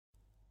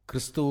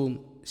ക്രിസ്തുവും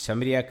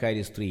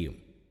ശമരിയാക്കാരി സ്ത്രീയും.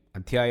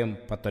 അധ്യായം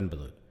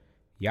 19.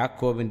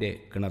 യാക്കോബിൻ്റെ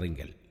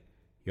കിണറിങ്കൽ.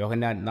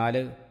 യോഹന്നാൻ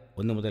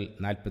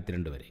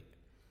 4:1-42 വരെ.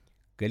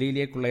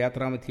 ഗലീലയിലേക്കുള്ള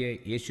യാത്രാമധ്യേ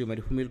യേശു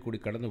മരുഭൂമിയിൽ കൂടി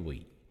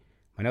കടന്നുപോയി.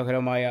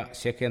 മനോഹരമായ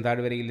ശേഖേം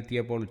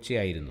താഴ്വരയിലെത്തിയപ്പോൾ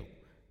ഉച്ചയായിരുന്നു.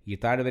 ഈ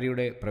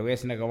താഴ്വരയുടെ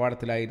പ്രവേശന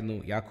കവാടത്തിലായിരുന്നു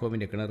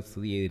യാക്കോബിൻ്റെ കിണർ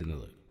സ്ഥിതി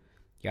ചെയ്തിരുന്നത്.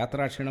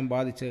 യാത്രാക്ഷീണം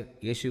ബാധിച്ച്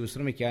യേശു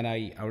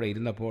വിശ്രമിക്കാനായി അവിടെ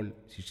ഇരുന്നപ്പോൾ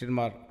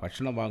ശിഷ്യന്മാർ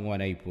ഭക്ഷണം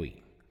വാങ്ങുവാനായി പോയി.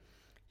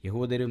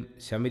 യഹൂദരും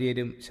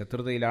ശമര്യരും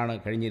ശത്രുതയിലാണ്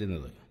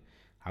കഴിഞ്ഞിരുന്നത്.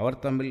 അവർ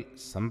തമ്മിൽ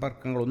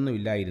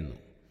സമ്പർക്കങ്ങളൊന്നുമില്ലായിരുന്നു.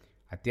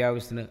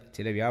 അത്യാവശ്യത്തിന്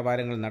ചില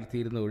വ്യാപാരങ്ങൾ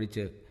നടത്തിയിരുന്ന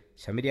ഒഴിച്ച്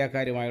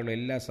ശമരിയാക്കാരുമായുള്ള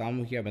എല്ലാ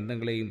സാമൂഹിക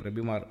ബന്ധങ്ങളെയും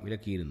റബിമാർ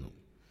വിലക്കിയിരുന്നു.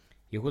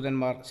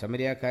 യഹൂദന്മാർ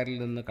ശമരിയാക്കാരിൽ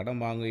നിന്ന് കടം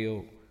വാങ്ങുകയോ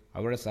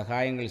അവരുടെ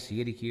സഹായങ്ങൾ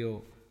സ്വീകരിക്കുകയോ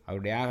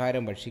അവരുടെ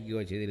ആഹാരം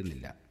ഭക്ഷിക്കുകയോ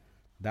ചെയ്തിരുന്നില്ല.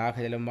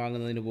 ദാഹജലം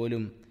വാങ്ങുന്നതിന്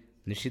പോലും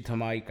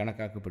നിഷിദ്ധമായി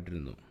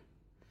കണക്കാക്കപ്പെട്ടിരുന്നു.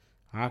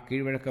 ആ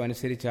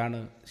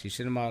കീഴ്വഴക്കമനുസരിച്ചാണ്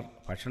ശിഷ്യന്മാർ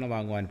ഭക്ഷണം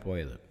വാങ്ങുവാൻ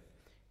പോയത്.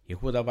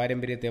 യഹൂദ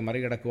പാരമ്പര്യത്തെ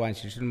മറികടക്കുവാൻ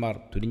ശിഷ്യന്മാർ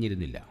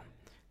തുനിഞ്ഞിരുന്നില്ല.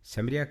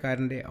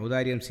 ശമരിയാക്കാരൻ്റെ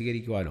ഔദാര്യം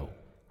സ്വീകരിക്കുവാനോ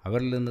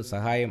അവരിൽ നിന്ന്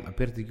സഹായം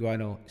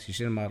അഭ്യർത്ഥിക്കുവാനോ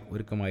ശിഷ്യന്മാർ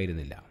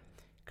ഒരുക്കമായിരുന്നില്ല.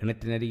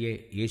 കിണറ്റിനരികെ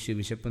യേശു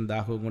വിശപ്പും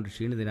ദാഹവും കൊണ്ട്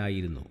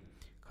ക്ഷീണിതനായിരുന്നു.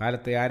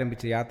 കാലത്തെ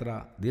ആരംഭിച്ച യാത്ര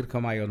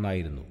ദീർഘമായ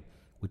ഒന്നായിരുന്നു.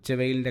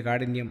 ഉച്ചവെയിലിൻ്റെ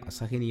കാഠിന്യം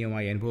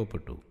അസഹനീയമായി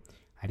അനുഭവപ്പെട്ടു.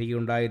 അരികെ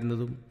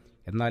ഉണ്ടായിരുന്നതും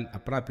എന്നാൽ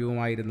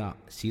അപ്രാപ്യവുമായിരുന്ന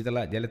ശീതള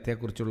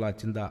ജലത്തെക്കുറിച്ചുള്ള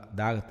ചിന്ത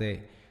ദാഹത്തെ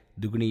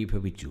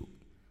ദ്വിഗുണീഭവിച്ചു.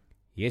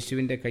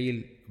 യേശുവിൻ്റെ കയ്യിൽ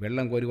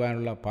വെള്ളം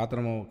കോരുവാനുള്ള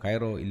പാത്രമോ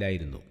കയറോ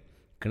ഇല്ലായിരുന്നു.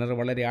 കിണർ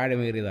വളരെ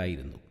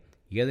ആഴമേറിയതായിരുന്നു.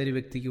 ഏതൊരു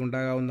വ്യക്തിക്ക്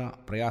ഉണ്ടാകാവുന്ന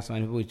പ്രയാസം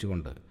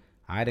അനുഭവിച്ചുകൊണ്ട്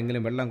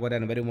ആരെങ്കിലും വെള്ളം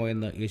കോരാൻ വരുമോ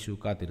എന്ന് യേശു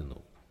കാത്തിരുന്നു.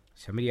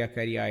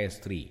 ശമരിയാക്കാരിയായ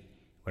സ്ത്രീ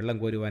വെള്ളം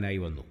കോരുവാനായി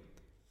വന്നു.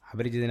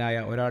 അപരിചിതനായ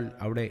ഒരാൾ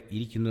അവിടെ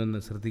ഇരിക്കുന്നുവെന്ന്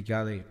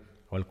ശ്രദ്ധിക്കാതെ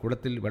അവൾ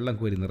കുടത്തിൽ വെള്ളം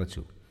കോരി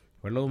നിറച്ചു.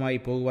 വെള്ളവുമായി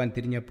പോകുവാൻ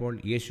തിരിഞ്ഞപ്പോൾ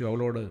യേശു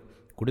അവളോട്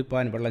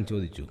കുടിപ്പാൻ വെള്ളം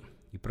ചോദിച്ചു.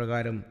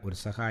 ഇപ്രകാരം ഒരു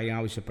സഹായം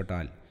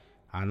ആവശ്യപ്പെട്ടാൽ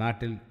ആ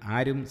നാട്ടിൽ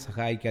ആരും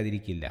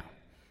സഹായിക്കാതിരിക്കില്ല.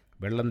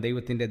 വെള്ളം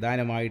ദൈവത്തിൻ്റെ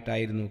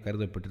ദാനമായിട്ടായിരുന്നു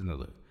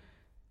കരുതപ്പെട്ടിരുന്നത്.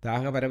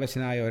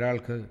 ദാഹപരവശനായ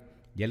ഒരാൾക്ക്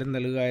ജലം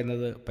നൽകുക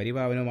എന്നത്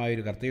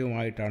പരിപാവനമായൊരു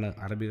കർത്തവ്യമായിട്ടാണ്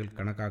അറബികൾ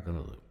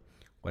കണക്കാക്കുന്നത്.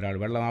 ഒരാൾ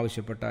വെള്ളം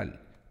ആവശ്യപ്പെട്ടാൽ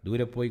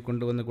ദൂരെ പോയി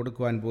കൊണ്ടുവന്ന്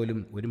കൊടുക്കുവാൻ പോലും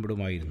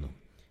ഒരുമ്പെടുമായിരുന്നു.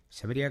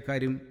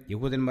 ശമരിയാക്കാരും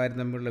യഹൂദന്മാരും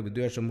തമ്മിലുള്ള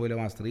വിദ്വേഷം മൂലം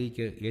ആ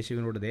സ്ത്രീക്ക്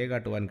യേശുവിനോട് ദയ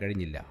കാട്ടുവാൻ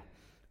കഴിഞ്ഞില്ല.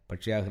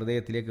 പക്ഷേ ആ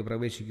ഹൃദയത്തിലേക്ക്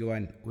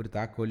പ്രവേശിക്കുവാൻ ഒരു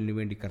താക്കോലിനു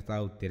വേണ്ടി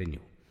കർത്താവ്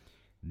തിരഞ്ഞു.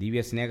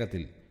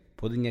 ദിവ്യസ്നേഹത്തിൽ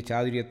പൊതിഞ്ഞ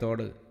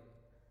ചാതുര്യത്തോട്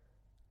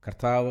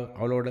കർത്താവ്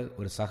അവളോട്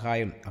ഒരു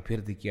സഹായം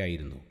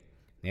അഭ്യർത്ഥിക്കുകയായിരുന്നു.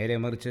 നേരെ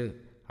മറിച്ച്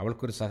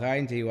അവൾക്കൊരു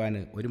സഹായം ചെയ്യുവാൻ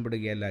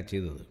ഒരുമ്പെടുകയല്ല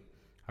ചെയ്തത്.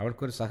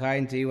 അവൾക്കൊരു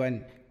സഹായം ചെയ്യുവാൻ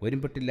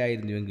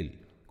ഒരുമ്പെട്ടില്ലായിരുന്നുവെങ്കിൽ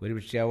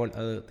ഒരുപക്ഷെ അവൾ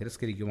അത്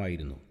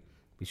തിരസ്കരിക്കുമായിരുന്നു.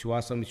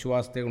 വിശ്വാസം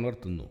വിശ്വാസത്തെ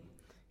ഉണർത്തുന്നു.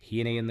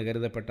 ഹീനയെന്ന്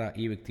കരുതപ്പെട്ട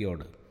ഈ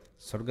വ്യക്തിയോട്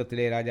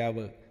സ്വർഗത്തിലെ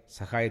രാജാവ്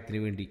സഹായത്തിനു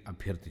വേണ്ടി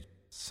അഭ്യർത്ഥിച്ചു.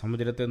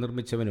 സമുദ്രത്തെ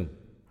നിർമ്മിച്ചവനും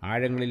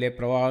ആഴങ്ങളിലെ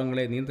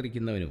പ്രവാഹങ്ങളെ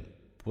നിയന്ത്രിക്കുന്നവനും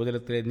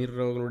ഭൂതലത്തിലെ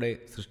നീർറവുകളുടെ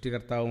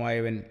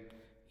സൃഷ്ടികർത്താവുമായവൻ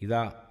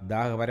ഇതാ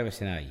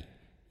ദാഹപരവശനായി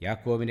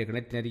യാക്കോബിൻ്റെ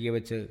കിണറ്റിനരികെ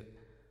വെച്ച്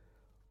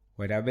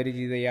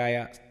ഒരപരിചിതയായ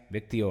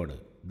വ്യക്തിയോട്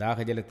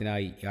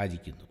ദാഹജലത്തിനായി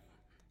യാചിക്കുന്നു.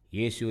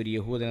 യേശു ഒരു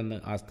യഹൂദനെന്ന്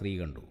ആ സ്ത്രീ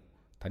കണ്ടു.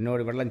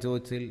 തന്നോട് വെള്ളം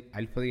ചോദിച്ചതിൽ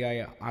അത്ഭുതയായ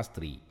ആ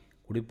സ്ത്രീ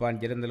കുടിപ്പാൻ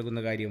ജലം നൽകുന്ന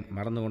കാര്യം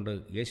മറന്നുകൊണ്ട്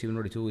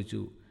യേശുവിനോട്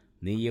ചോദിച്ചു,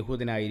 നീ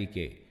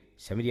യഹൂദനായിരിക്കെ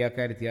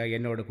ശമരിയാക്കാരത്തിയായി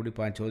എന്നോട്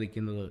കുടിപ്പാൻ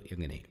ചോദിക്കുന്നത്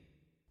എങ്ങനെ?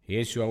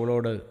 യേശു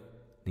അവളോട്,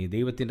 നീ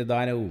ദൈവത്തിൻ്റെ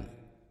ദാനവും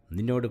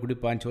നിന്നോട്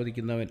കുടിപ്പാൻ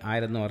ചോദിക്കുന്നവൻ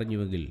ആരെന്നും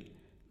അറിഞ്ഞുവെങ്കിൽ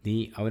നീ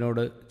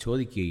അവനോട്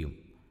ചോദിക്കുകയും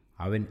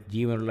അവൻ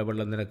ജീവനുള്ള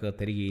വെള്ളം നിനക്ക്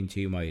തരികയും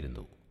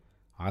ചെയ്യുമായിരുന്നു.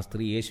 ആ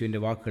സ്ത്രീ യേശുവിൻ്റെ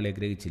വാക്കുകളെ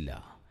ഗ്രഹിച്ചില്ല.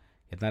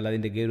 എന്നാൽ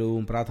അതിൻ്റെ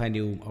ഗൗരവവും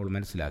പ്രാധാന്യവും അവൾ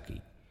മനസ്സിലാക്കി.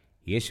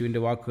 യേശുവിൻ്റെ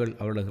വാക്കുകൾ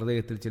അവളുടെ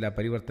ഹൃദയത്തിൽ ചില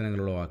പരിവർത്തനങ്ങൾ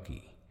ഉളവാക്കി.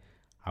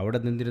 അവിടെ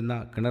നിന്നിരുന്ന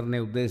കിണറിനെ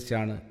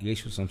ഉദ്ദേശിച്ചാണ്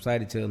യേശു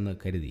സംസാരിച്ചതെന്ന്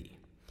കരുതി.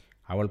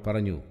 അവൾ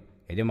പറഞ്ഞു,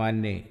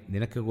 യജമാനനെ,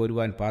 നിനക്ക്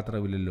കോരുവാൻ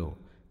പാത്രമില്ലല്ലോ.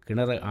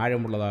 കിണർ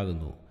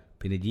ആഴമുള്ളതാകുന്നു.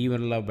 പിന്നെ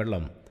ജീവനുള്ള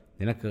വെള്ളം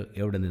നിനക്ക്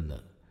എവിടെ നിന്ന്?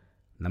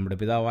 നമ്മുടെ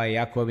പിതാവായ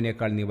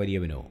യാക്കോബിനേക്കാൾ നീ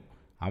വലിയവനോ?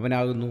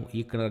 അവനാകുന്നു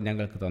ഈ കിണർ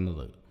ഞങ്ങൾക്ക്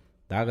തന്നത്.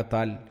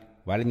 ദാഹത്താൽ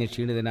വലഞ്ഞ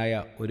ക്ഷീണിതനായ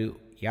ഒരു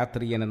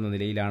യാത്രികൻ എന്ന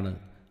നിലയിലാണ്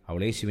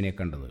അവൾ യേശുവിനെ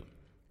കണ്ടത്.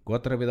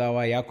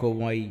 ഗോത്രപിതാവായ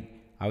യാക്കോബുമായി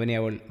അവനെ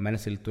അവൾ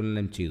മനസ്സിൽ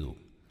തുലനം ചെയ്തു.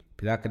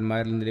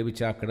 പിതാക്കന്മാരിൽ നിന്ന്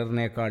ലഭിച്ച ആ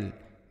കിണറിനേക്കാൾ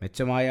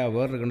മെച്ചമായ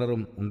വേറൊരു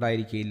കിണറും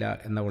ഉണ്ടായിരിക്കില്ല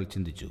എന്നവൾ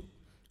ചിന്തിച്ചു.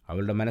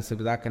 അവളുടെ മനസ്സ്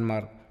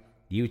പിതാക്കന്മാർ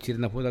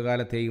ജീവിച്ചിരുന്ന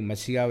ഭൂതകാലത്തെയും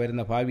മശിഹ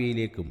വരുന്ന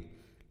ഭാവിയിലേക്കും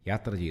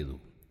യാത്ര ചെയ്തു.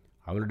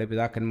 അവളുടെ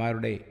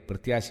പിതാക്കന്മാരുടെ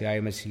പ്രത്യാശയായ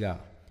മശിഹ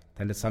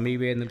തൻ്റെ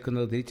സമീപേ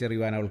നിൽക്കുന്നത്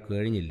തിരിച്ചറിയുവാൻ അവൾക്ക്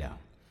കഴിഞ്ഞില്ല.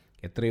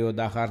 എത്രയോ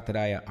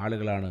ദാഹാർത്ഥരായ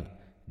ആളുകളാണ്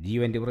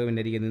ജീവൻ്റെ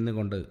ഉറവിനരികെ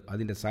നിന്നുകൊണ്ട്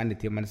അതിൻ്റെ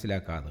സാന്നിധ്യം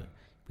മനസ്സിലാക്കാതെ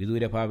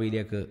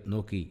വിദൂരഭാവിയിലേക്ക്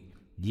നോക്കി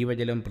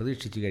ജീവജലം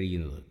പ്രതീക്ഷിച്ചു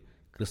കഴിയുന്നത്.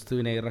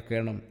 ക്രിസ്തുവിനെ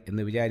ഇറക്കണം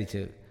എന്ന്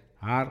വിചാരിച്ച്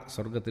ആർ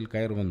സ്വർഗത്തിൽ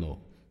കയറുമെന്നോ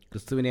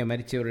ക്രിസ്തുവിനെ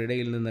മരിച്ചവരുടെ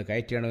ഇടയിൽ നിന്ന്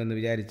കയറ്റണമെന്ന്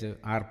വിചാരിച്ച്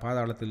ആർ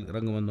പാതാളത്തിൽ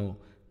ഇറങ്ങുമെന്നോ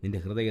നിൻ്റെ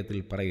ഹൃദയത്തിൽ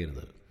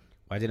പറയരുത്.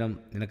 വചനം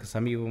നിനക്ക്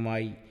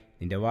സമീപമായി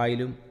നിൻ്റെ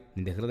വായിലും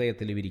നിൻ്റെ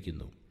ഹൃദയത്തിലും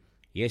ഇരിക്കുന്നു.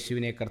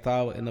 യേശുവിനെ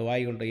കർത്താവ് എന്ന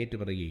വായി കൊണ്ട്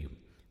ഏറ്റുപറയുകയും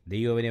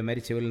ദൈവവിനെ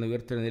മരിച്ചവരിൽ നിന്ന്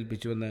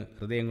ഉയർത്തെഴുന്നേൽപ്പിച്ചുവെന്ന്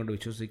ഹൃദയം കൊണ്ട്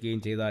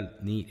വിശ്വസിക്കുകയും ചെയ്താൽ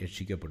നീ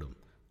രക്ഷിക്കപ്പെടും.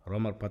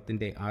 റോമർ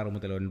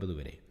 10:6-9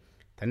 വരെ.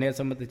 തന്നെ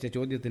സംബന്ധിച്ച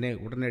ചോദ്യത്തിന്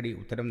ഉടനടി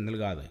ഉത്തരം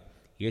നൽകാതെ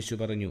യേശു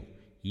പറഞ്ഞു,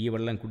 ഈ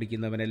വെള്ളം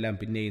കുടിക്കുന്നവനെല്ലാം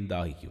പിന്നെയും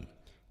ദാഹിക്കും.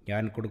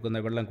 ഞാൻ കൊടുക്കുന്ന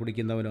വെള്ളം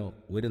കുടിക്കുന്നവനോ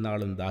ഒരു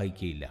നാളും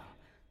ദാഹിക്കുകയില്ല.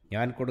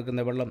 ഞാൻ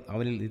കൊടുക്കുന്ന വെള്ളം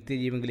അവനിൽ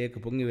നിത്യജീവനിലേക്ക്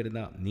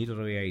പൊങ്ങിവരുന്ന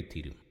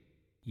നീരുറവയായിത്തീരും.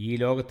 ഈ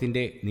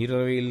ലോകത്തിൻ്റെ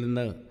നീരുറവയിൽ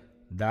നിന്ന്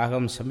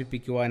ദാഹം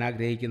ശമിപ്പിക്കുവാൻ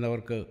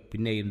ആഗ്രഹിക്കുന്നവർക്ക്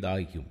പിന്നെയും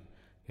ദാഹിക്കും.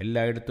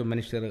 എല്ലായിടത്തും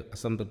മനുഷ്യർ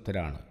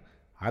അസംതൃപ്തരാണ്.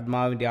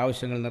 ആത്മാവിൻ്റെ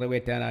ആവശ്യങ്ങൾ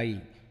നിറവേറ്റാനായി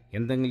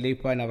എന്തെങ്കിലും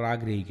ലഭിക്കാൻ അവർ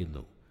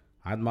ആഗ്രഹിക്കുന്നു.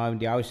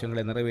 ആത്മാവിൻ്റെ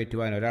ആവശ്യങ്ങളെ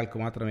നിറവേറ്റുവാൻ ഒരാൾക്ക്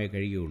മാത്രമേ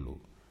കഴിയുകയുള്ളൂ.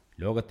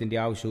 ലോകത്തിൻ്റെ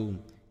ആവശ്യവും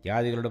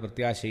ജാതികളുടെ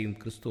പ്രത്യാശയും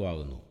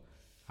ക്രിസ്തുവാകുന്നു.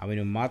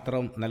 അവന്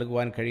മാത്രം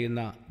നൽകുവാൻ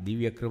കഴിയുന്ന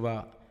ദിവ്യകൃപ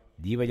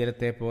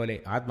ജീവജലത്തെപ്പോലെ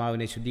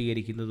ആത്മാവിനെ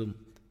ശുദ്ധീകരിക്കുന്നതും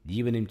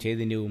ജീവനും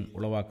ചൈതന്യവും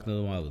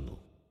ഉളവാക്കുന്നതുമാകുന്നു.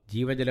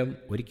 ജീവജലം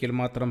ഒരിക്കൽ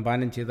മാത്രം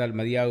പാനം ചെയ്താൽ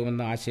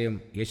മതിയാകുമെന്ന ആശയം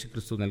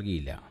യേശുക്രിസ്തു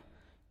നൽകിയില്ല.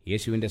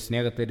 യേശുവിൻ്റെ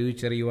സ്നേഹത്തെ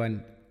രുചിച്ചറിയുവാൻ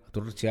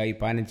തുടർച്ചയായി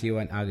പാനം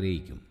ചെയ്യുവാൻ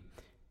ആഗ്രഹിക്കും.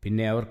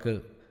 പിന്നെ അവർക്ക്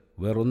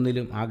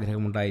വേറൊന്നിലും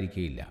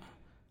ആഗ്രഹമുണ്ടായിരിക്കുകയില്ല.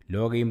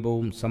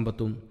 ലോകയിമ്പവും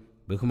സമ്പത്തും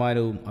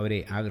ബഹുമാനവും അവരെ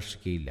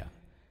ആകർഷിക്കുകയില്ല.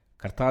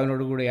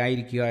 കർത്താവിനോടുകൂടെ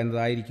ആയിരിക്കുക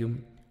എന്നതായിരിക്കും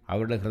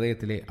അവരുടെ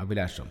ഹൃദയത്തിലെ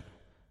അഭിലാഷം.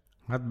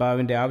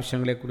 ആത്മാവിൻ്റെ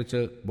ആവശ്യങ്ങളെക്കുറിച്ച്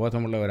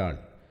ബോധമുള്ള ഒരാൾ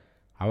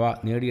അവ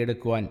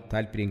നേടിയെടുക്കുവാൻ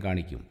താൽപ്പര്യം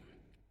കാണിക്കും.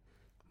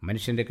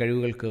 മനുഷ്യൻ്റെ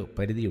കഴിവുകൾക്ക്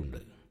പരിധിയുണ്ട്.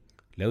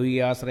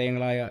 ലൗകിക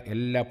ആശ്രയങ്ങളായ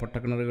എല്ലാ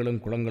പൊട്ടക്കിണറുകളും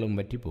കുളങ്ങളും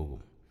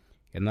വറ്റിപ്പോകും.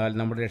 എന്നാൽ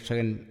നമ്മുടെ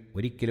രക്ഷകൻ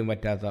ഒരിക്കലും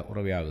വറ്റാത്ത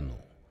ഉറവയാകുന്നു.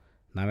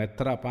 നാം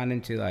എത്ര പാനം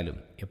ചെയ്താലും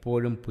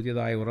എപ്പോഴും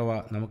പുതിയതായ ഉറവ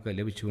നമുക്ക്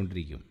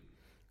ലഭിച്ചുകൊണ്ടിരിക്കും.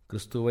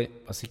 ക്രിസ്തുവെ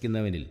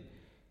വസിക്കുന്നവനിൽ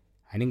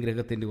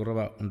അനുഗ്രഹത്തിൻ്റെ ഉറവ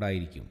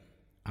ഉണ്ടായിരിക്കും.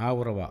 ആ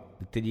ഉറവ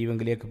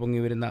നിത്യജീവനിലേക്ക്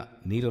പൊങ്ങിവരുന്ന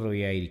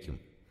നീരുറവയായിരിക്കും.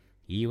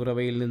 ഈ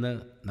ഉറവയിൽ നിന്ന്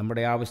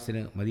നമ്മുടെ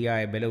ആവശ്യത്തിന്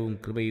മതിയായ ബലവും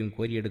കൃപയും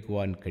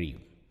കോരിയെടുക്കുവാൻ കഴിയും.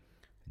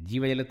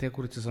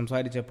 ജീവജലത്തെക്കുറിച്ച്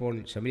സംസാരിച്ചപ്പോൾ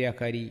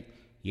ശമരിയാക്കാരി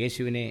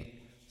യേശുവിനെ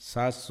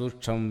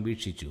സസൂക്ഷ്മം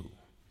വീക്ഷിച്ചു.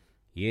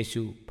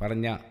 യേശു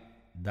പറഞ്ഞ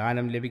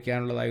ദാനം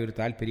ലഭിക്കാനുള്ളതായ ഒരു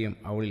താൽപ്പര്യം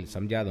അവളിൽ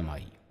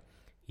സംജാതമായി.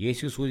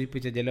 യേശു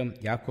സൂചിപ്പിച്ച ജലം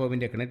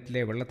യാക്കോബിൻ്റെ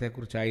കിണറ്റിലെ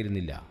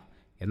വെള്ളത്തെക്കുറിച്ചായിരുന്നില്ല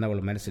എന്നവൾ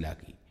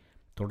മനസ്സിലാക്കി.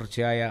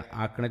 തുടർച്ചയായ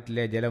ആ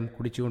കിണറ്റിലെ ജലം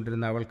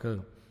കുടിച്ചുകൊണ്ടിരുന്ന അവൾക്ക്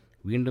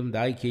വീണ്ടും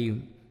ദാഹിക്കുകയും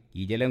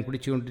ഈ ജലം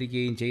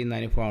കുടിച്ചുകൊണ്ടിരിക്കുകയും ചെയ്യുന്ന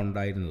അനുഭവം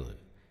ഉണ്ടായിരുന്നത്.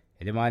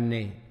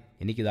 യജമാനെ,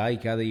 എനിക്ക്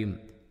ദാഹിക്കാതെയും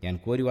ഞാൻ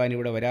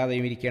കോരുവാനിവിടെ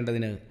വരാതെയും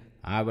ഇരിക്കേണ്ടതിന്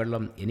ആ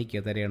വെള്ളം എനിക്ക്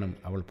തരയണം,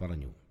 അവൾ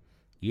പറഞ്ഞു.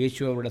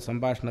 യേശു അവളുടെ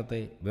സംഭാഷണത്തെ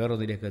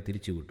വേറൊന്നിലേക്ക്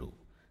തിരിച്ചുവിട്ടു.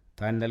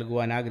 താൻ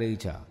നൽകുവാൻ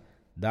ആഗ്രഹിച്ച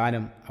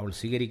ദാനം അവൾ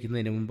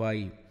സ്വീകരിക്കുന്നതിന്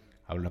മുമ്പായി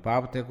അവളുടെ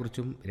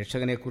പാപത്തെക്കുറിച്ചും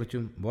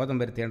രക്ഷകനെക്കുറിച്ചും ബോധം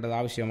വരുത്തേണ്ടത്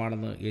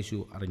ആവശ്യമാണെന്ന് യേശു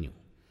അറിഞ്ഞു.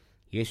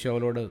 യേശു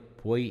അവളോട്,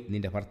 പോയി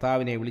നിന്റെ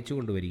ഭർത്താവിനെ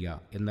വിളിച്ചുകൊണ്ടുവരിക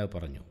എന്ന്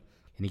പറഞ്ഞു.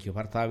 എനിക്ക്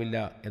ഭർത്താവില്ല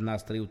എന്ന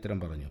സ്ത്രീ ഉത്തരം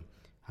പറഞ്ഞു.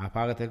 ആ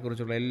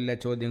ഭാഗത്തെക്കുറിച്ചുള്ള എല്ലാ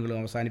ചോദ്യങ്ങളും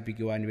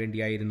അവസാനിപ്പിക്കുവാൻ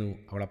വേണ്ടിയായിരുന്നു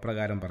അവൾ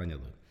അപ്രകാരം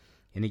പറഞ്ഞത്.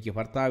 എനിക്ക്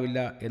ഭർത്താവില്ല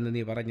എന്ന്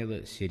നീ പറഞ്ഞത്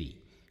ശരി.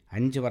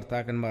 5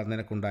 ഭർത്താക്കന്മാർ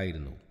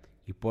നിനക്കുണ്ടായിരുന്നു.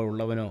 ഇപ്പോൾ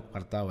ഉള്ളവനോ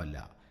ഭർത്താവല്ല.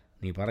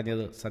 നീ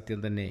പറഞ്ഞത് സത്യം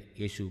തന്നെ,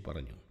 യേശു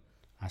പറഞ്ഞു.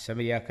 ആ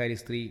ശമരിയാക്കാരി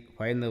സ്ത്രീ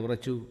ഭയന്ന്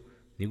വിറച്ചു.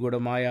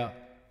 നിഗൂഢമായ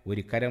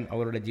ഒരു കരം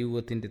അവളുടെ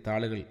ജീവിതത്തിൻ്റെ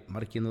താളുകൾ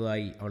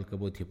മറിക്കുന്നതായി അവൾക്ക്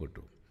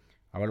ബോധ്യപ്പെട്ടു.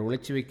 അവൾ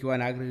ഒളിച്ചു വയ്ക്കുവാൻ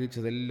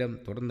ആഗ്രഹിച്ചതെല്ലാം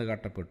തുറന്നു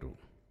കാട്ടപ്പെട്ടു.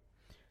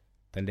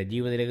 തൻ്റെ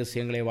ജീവിത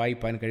രഹസ്യങ്ങളെ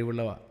വായിപ്പാൻ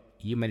കഴിവുള്ള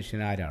ഈ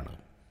മനുഷ്യൻ ആരാണ്?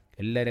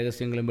 എല്ലാ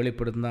രഹസ്യങ്ങളും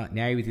വെളിപ്പെടുത്തുന്ന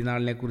ന്യായവിധി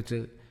നാളിനെക്കുറിച്ച്,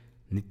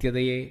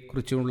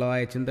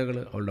 നിത്യതയെക്കുറിച്ചുള്ളതായ ചിന്തകൾ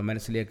അവളുടെ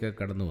മനസ്സിലേക്ക്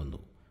കടന്നു വന്നു.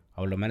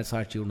 അവളുടെ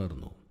മനസാക്ഷി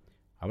ഉണർന്നു.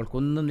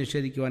 അവൾക്കൊന്നും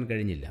നിഷേധിക്കുവാൻ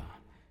കഴിഞ്ഞില്ല.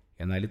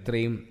 എന്നാൽ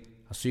ഇത്രയും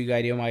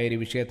അസ്വീകാര്യമായൊരു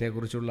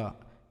വിഷയത്തെക്കുറിച്ചുള്ള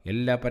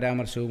എല്ലാ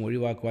പരാമർശവും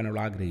ഒഴിവാക്കുവാൻ അവൾ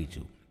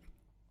ആഗ്രഹിച്ചു.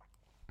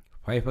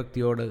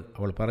 ഭയഭക്തിയോട്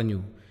അവൾ പറഞ്ഞു,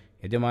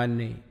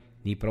 യജമാനെ,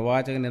 നീ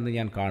പ്രവാചകൻ എന്ന്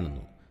ഞാൻ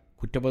കാണുന്നു.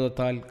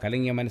 കുറ്റബോധത്താൽ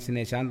കലങ്ങിയ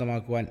മനസ്സിനെ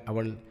ശാന്തമാക്കുവാൻ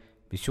അവൾ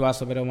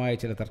വിശ്വാസപരമായ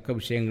ചില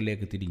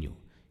തർക്കവിഷയങ്ങളിലേക്ക് തിരിഞ്ഞു.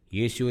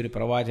 യേശു ഒരു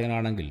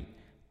പ്രവാചകനാണെങ്കിൽ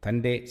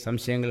തൻ്റെ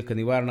സംശയങ്ങൾക്ക്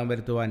നിവാരണം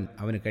വരുത്തുവാൻ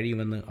അവന്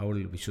കഴിയുമെന്ന് അവൾ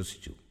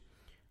വിശ്വസിച്ചു.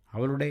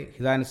 അവളുടെ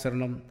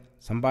ഹിതാനുസരണം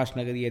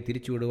സംഭാഷണഗതിയെ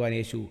തിരിച്ചുവിടുവാൻ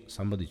യേശു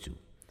സമ്മതിച്ചു.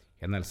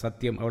 എന്നാൽ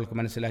സത്യം അവൾക്ക്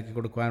മനസ്സിലാക്കി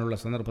കൊടുക്കുവാനുള്ള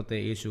സന്ദർഭത്തെ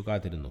യേശു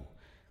കാത്തിരുന്നു.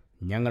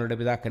 ഞങ്ങളുടെ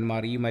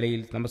പിതാക്കന്മാർ ഈ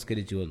മലയിൽ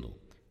നമസ്കരിച്ചു വന്നു.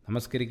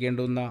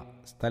 നമസ്കരിക്കേണ്ടുന്ന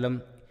സ്ഥലം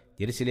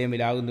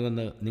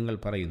യെരുശലേമിലാകുന്നുവെന്ന് നിങ്ങൾ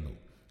പറയുന്നു.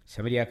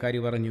 ശമരിയാക്കാരി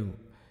പറഞ്ഞു,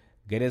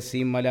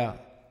 ഗെരസീം മല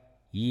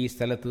ഈ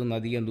സ്ഥലത്ത് നിന്ന്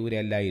അധികം ദൂരെ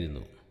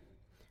അല്ലായിരുന്നു.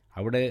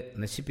 അവിടെ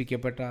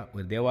നശിപ്പിക്കപ്പെട്ട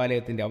ഒരു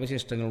ദേവാലയത്തിൻ്റെ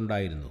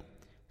അവശിഷ്ടങ്ങളുണ്ടായിരുന്നു.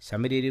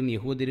 ശമര്യരും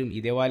യഹൂദരും ഈ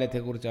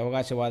ദേവാലയത്തെക്കുറിച്ച്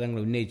അവകാശവാദങ്ങൾ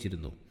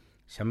ഉന്നയിച്ചിരുന്നു.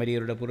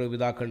 ശമര്യരുടെ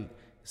പൂർവ്വപിതാക്കൾ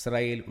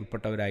ഇസ്രായേൽ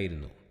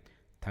ഉൾപ്പെട്ടവരായിരുന്നു.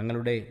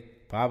 തങ്ങളുടെ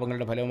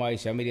പാപങ്ങളുടെ ഫലമായി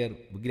ശമര്യർ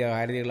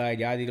വിഗ്രഹാരാധികളായ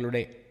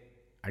ജാതികളുടെ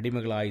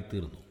അടിമകളായി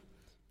തീർന്നു.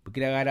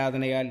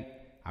 വിഗ്രഹാരാധനയാൽ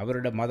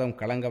അവരുടെ മതം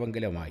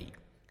കളങ്കമംഗലമായി.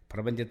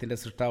 പ്രപഞ്ചത്തിൻ്റെ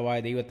സൃഷ്ടാവായ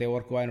ദൈവത്തെ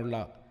ഓർക്കുവാനുള്ള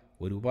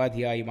ഒരു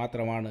ഉപാധിയായി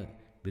മാത്രമാണ്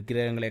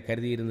വിഗ്രഹങ്ങളെ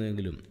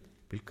കരുതിയിരുന്നതെങ്കിലും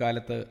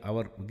പിൽക്കാലത്ത്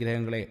അവർ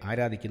വിഗ്രഹങ്ങളെ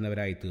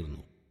ആരാധിക്കുന്നവരായി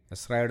തീർന്നു.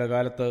 എസ്രായുടെ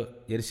കാലത്ത്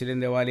യെരുശലേം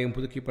ദേവാലയം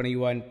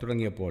പുതുക്കിപ്പണിയുവാൻ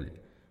തുടങ്ങിയപ്പോൾ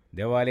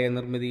ദേവാലയ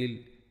നിർമ്മിതിയിൽ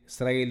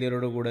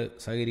ഇസ്രായേല്യരോടുകൂടെ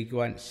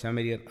സഹകരിക്കുവാൻ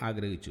ശമര്യർ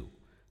ആഗ്രഹിച്ചു.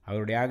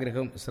 അവരുടെ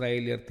ആഗ്രഹം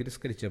ഇസ്രായേല്യർ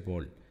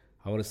തിരസ്കരിച്ചപ്പോൾ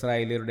അവർ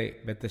ഇസ്രായേല്യരുടെ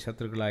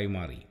ബദ്ധശത്രുക്കളായി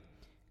മാറി.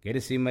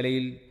 ഗെരിസീം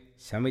മലയിൽ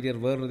ശമര്യർ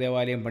വേറൊരു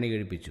ദേവാലയം പണി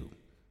കഴിപ്പിച്ചു.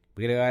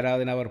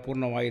 വിഗ്രഹാരാധന അവർ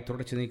പൂർണ്ണമായി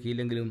തുടച്ചു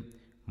നീക്കിയില്ലെങ്കിലും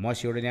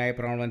മോശയുടെ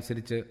ന്യായപ്രമാണം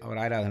അനുസരിച്ച് അവർ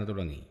ആരാധന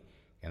തുടങ്ങി.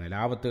 എന്നാൽ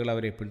ആപത്തുകൾ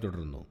അവരെ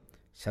പിന്തുടർന്നു.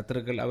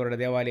 ശത്രുക്കൾ അവരുടെ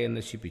ദേവാലയം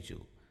നശിപ്പിച്ചു.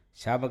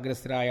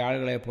 ശാപഗ്രസ്തരായ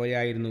ആളുകളെ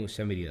പോലെയായിരുന്നു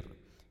ശമര്യർ.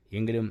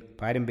 എങ്കിലും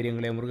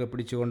പാരമ്പര്യങ്ങളെ മുറുകെ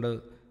പിടിച്ചുകൊണ്ട്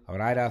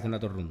അവർ ആരാധന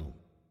തുടർന്നു.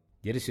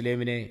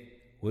 ജെറുസലേമിനെ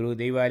ഒരു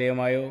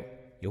ദൈവാലയമായോ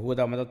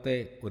യഹൂദ മതത്തെ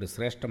ഒരു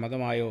ശ്രേഷ്ഠ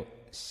മതമായോ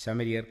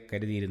ശമരിയർ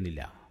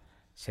കരുതിയിരുന്നില്ല.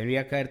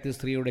 ശമരിയാക്കാരത്തി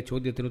സ്ത്രീയുടെ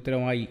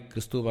ചോദ്യത്തിനുത്തരമായി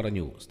ക്രിസ്തു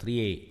പറഞ്ഞു,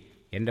 സ്ത്രീയെ,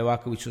 എൻ്റെ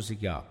വാക്ക്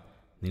വിശ്വസിക്കുക.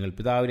 നിങ്ങൾ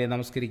പിതാവിനെ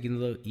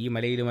നമസ്കരിക്കുന്നത് ഈ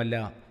മലയിലുമല്ല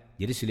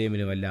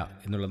ജെറുസലേമിലുമല്ല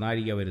എന്നുള്ള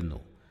നാഴിക വരുന്നു.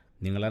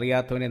 നിങ്ങൾ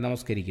അറിയാത്തവനെ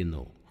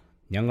നമസ്കരിക്കുന്നു,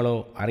 ഞങ്ങളോ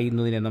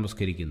അറിയുന്നതിനെ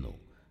നമസ്കരിക്കുന്നു.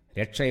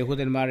 രക്ഷ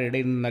യഹൂദന്മാരുടെ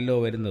ഇടയിൽ നിന്നല്ലോ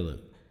വരുന്നത്.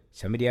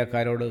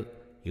 ശമരിയാക്കാരോട്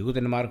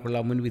യഹൂദന്മാർക്കുള്ള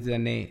മുൻവിധി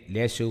തന്നെ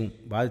ലേശവും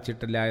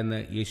ബാധിച്ചിട്ടില്ല എന്ന്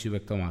യേശു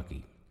വ്യക്തമാക്കി.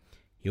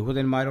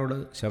 യഹൂദന്മാരോട്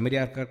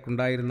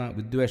ശമരിയാക്കാർക്കുണ്ടായിരുന്ന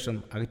വിദ്വേഷം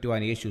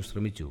അകറ്റുവാൻ യേശു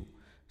ശ്രമിച്ചു.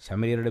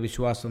 ശമരിയരുടെ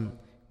വിശ്വാസം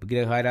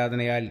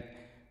വിഗ്രഹാരാധനയാൽ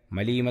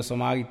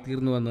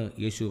മലീമസമായിത്തീർന്നുവെന്ന്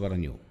യേശു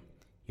പറഞ്ഞു.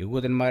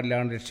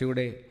 യഹൂദന്മാരിലാണ്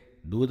രക്ഷയുടെ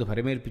ദൂത്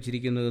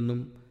ഫലമേൽപ്പിച്ചിരിക്കുന്നതെന്നും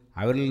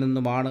അവരിൽ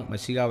നിന്നുമാണ്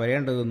മശിഹ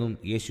വരേണ്ടതെന്നും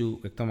യേശു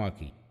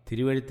വ്യക്തമാക്കി.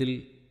 തിരുവെഴുത്തിൽ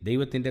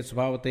ദൈവത്തിൻ്റെ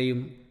സ്വഭാവത്തെയും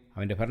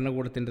അവൻ്റെ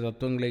ഭരണകൂടത്തിൻ്റെ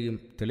തത്വങ്ങളെയും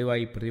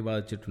തെളിവായി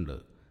പ്രതിപാദിച്ചിട്ടുണ്ട്.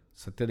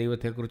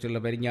 സത്യദൈവത്തെക്കുറിച്ചുള്ള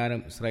പരിജ്ഞാനം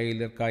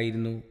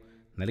ഇസ്രായേലിയർക്കായിരുന്നു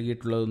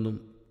നൽകിയിട്ടുള്ളതെന്നും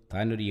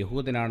താനൊരു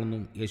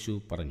യഹൂദനാണെന്നും യേശു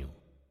പറഞ്ഞു.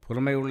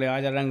 പുറമെയുള്ള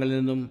ആചാരങ്ങളിൽ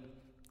നിന്നും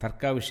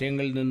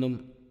തർക്കവിഷയങ്ങളിൽ നിന്നും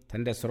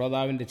തൻ്റെ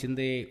ശ്രോതാവിൻ്റെ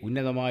ചിന്തയെ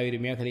ഉന്നതമായൊരു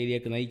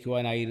മേഖലയിലേക്ക്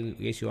നയിക്കുവാനായിരുന്നു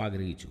യേശു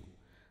ആഗ്രഹിച്ചു.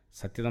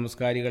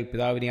 സത്യനമസ്കാരികൾ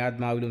പിതാവിനെ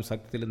ആത്മാവിലും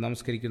സത്യത്തിലും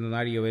നമസ്കരിക്കുന്ന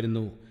നാഴിക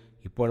വരുന്നു,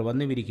 ഇപ്പോൾ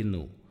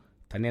വന്നുമിരിക്കുന്നു.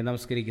 തന്നെ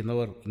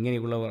നമസ്കരിക്കുന്നവർ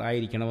ഇങ്ങനെയുള്ളവർ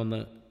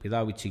ആയിരിക്കണമെന്ന്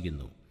പിതാവ്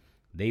ഇച്ഛിക്കുന്നു.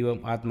 ദൈവം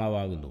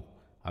ആത്മാവാകുന്നു.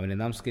 അവനെ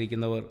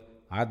നമസ്കരിക്കുന്നവർ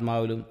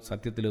ആത്മാവിലും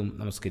സത്യത്തിലും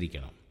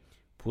നമസ്കരിക്കണം.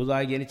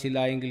 പുതുതായി ജനിച്ചില്ല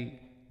എങ്കിൽ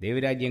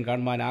ദൈവരാജ്യം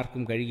കാണുവാൻ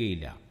ആർക്കും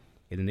കഴിയുകയില്ല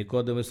എന്ന്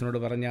നിക്കോദെമസിനോട്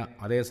പറഞ്ഞ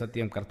അതേ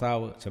സത്യം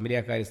കർത്താവ്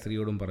ശമരിയാക്കാരി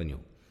സ്ത്രീയോടും പറഞ്ഞു.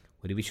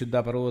 ഒരു വിശുദ്ധ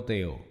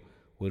പർവ്വതത്തെയോ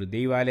ഒരു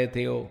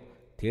ദൈവാലയത്തെയോ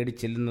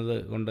തേടിച്ചെല്ലുന്നത്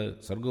കൊണ്ട്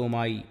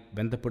സ്വർഗവുമായി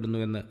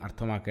ബന്ധപ്പെടുന്നുവെന്ന്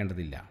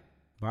അർത്ഥമാക്കേണ്ടതില്ല.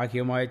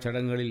 ബാഹ്യമായ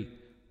ചടങ്ങുകളിൽ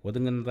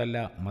ഒതുങ്ങുന്നതല്ല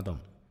മതം.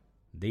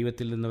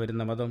 ദൈവത്തിൽ നിന്ന്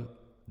വരുന്ന മതം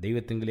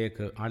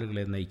ദൈവത്തിങ്കിലേക്ക്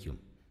ആളുകളെ നയിക്കും.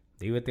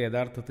 ദൈവത്തെ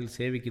യഥാർത്ഥത്തിൽ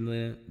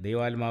സേവിക്കുന്നതിന്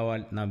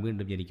ദൈവാത്മാവാൽ നാം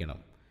വീണ്ടും ജനിക്കണം.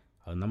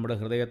 അത് നമ്മുടെ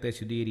ഹൃദയത്തെ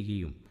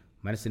ശുദ്ധീകരിക്കുകയും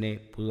മനസ്സിനെ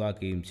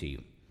പുതുതാക്കുകയും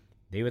ചെയ്യും.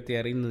 ദൈവത്തെ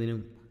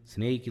അറിയുന്നതിനും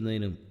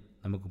സ്നേഹിക്കുന്നതിനും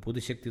നമുക്ക്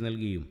പുതുശക്തി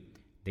നൽകുകയും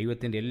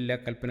ദൈവത്തിൻ്റെ എല്ലാ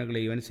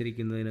കൽപ്പനകളെയും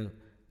അനുസരിക്കുന്നതിന്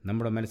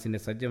നമ്മുടെ മനസ്സിനെ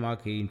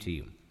സജ്ജമാക്കുകയും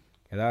ചെയ്യും.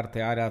 യഥാർത്ഥ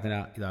ആരാധന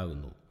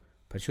ഇതാകുന്നു.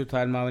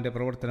 പരിശുദ്ധാത്മാവിൻ്റെ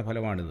പ്രവർത്തന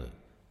ഫലമാണിത്.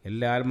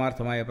 എല്ലാ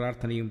ആത്മാർത്ഥമായ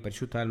പ്രാർത്ഥനയും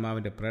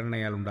പരിശുദ്ധാത്മാവിൻ്റെ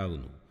പ്രേരണയാൽ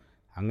ഉണ്ടാകുന്നു.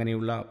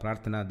 അങ്ങനെയുള്ള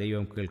പ്രാർത്ഥന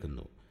ദൈവം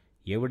കേൾക്കുന്നു.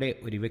 എവിടെ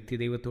ഒരു വ്യക്തി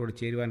ദൈവത്തോട്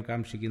ചേരുവാൻ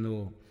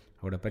കാക്ഷിക്കുന്നുവോ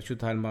അവിടെ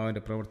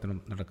പരിശുദ്ധാത്മാവിൻ്റെ പ്രവർത്തനം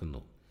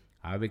നടക്കുന്നു.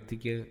 ആ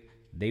വ്യക്തിക്ക്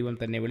ദൈവം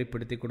തന്നെ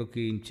വെളിപ്പെടുത്തി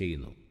കൊടുക്കുകയും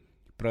ചെയ്യുന്നു.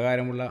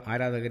 ഇപ്രകാരമുള്ള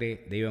ആരാധകരെ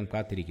ദൈവം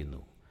കാത്തിരിക്കുന്നു.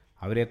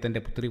 അവരെ തൻ്റെ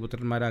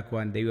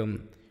പുത്രിപുത്രന്മാരാക്കുവാൻ ദൈവം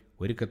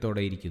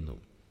ഒരുക്കത്തോടെ ഇരിക്കുന്നു.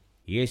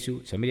 യേശു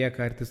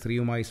ശമരിയാക്കാരത്തി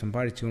സ്ത്രീയുമായി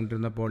സംഭാഷിച്ചു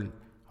കൊണ്ടിരുന്നപ്പോൾ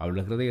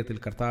അവളുടെ ഹൃദയത്തിൽ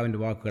കർത്താവിൻ്റെ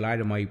വാക്കുകൾ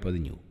ആഴമായി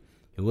പതിഞ്ഞു.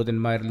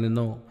 യഹൂദന്മാരിൽ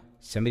നിന്നോ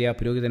ശമരിയ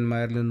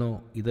പുരോഹിതന്മാരിൽ നിന്നോ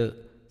ഇത്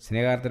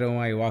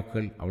സ്നേഹാർദ്രമായ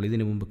വാക്കുകൾ അവൾ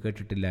ഇതിനു മുമ്പ്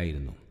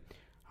കേട്ടിട്ടില്ലായിരുന്നു.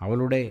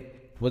 അവളുടെ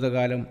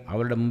ഭൂതകാലം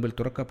അവളുടെ മുമ്പിൽ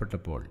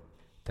തുറക്കപ്പെട്ടപ്പോൾ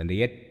തൻ്റെ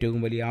ഏറ്റവും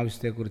വലിയ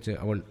ആവശ്യത്തെക്കുറിച്ച്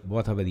അവൾ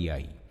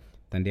ബോധവതിയായി.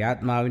 തൻ്റെ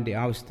ആത്മാവിൻ്റെ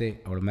ആവശ്യത്തെ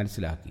അവൾ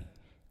മനസ്സിലാക്കി.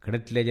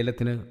 കിണറ്റിലെ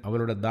ജലത്തിന്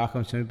അവളുടെ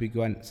ദാഹം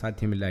ശമിപ്പിക്കുവാൻ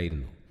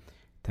സാധ്യമില്ലായിരുന്നു.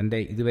 തൻ്റെ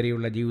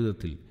ഇതുവരെയുള്ള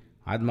ജീവിതത്തിൽ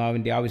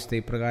ആത്മാവിൻ്റെ ആവശ്യത്തെ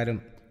ഇപ്രകാരം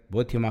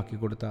ബോധ്യമാക്കി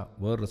കൊടുത്ത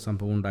വേറൊരു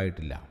സംഭവം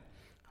ഉണ്ടായിട്ടില്ല.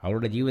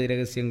 അവളുടെ ജീവിത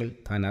രഹസ്യങ്ങൾ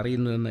താൻ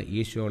അറിയുന്നുവെന്ന്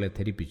യേശു അവളെ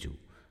ധരിപ്പിച്ചു.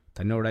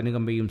 തന്നോട്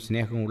അനുകമ്പയും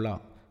സ്നേഹമുള്ള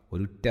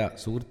ഒരുറ്റ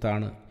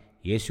സുഹൃത്താണ്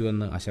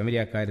യേശുവെന്ന് ആ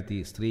ശമരിയാക്കാരത്തി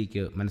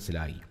സ്ത്രീക്ക്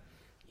മനസ്സിലായി.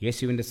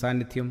 യേശുവിൻ്റെ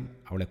സാന്നിധ്യം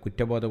അവളെ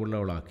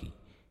കുറ്റബോധമുള്ളവളാക്കി.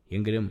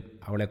 എങ്കിലും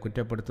അവളെ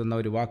കുറ്റപ്പെടുത്തുന്ന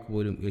ഒരു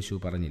വാക്കുപോലും യേശു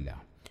പറഞ്ഞില്ല.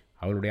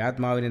 അവളുടെ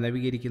ആത്മാവിനെ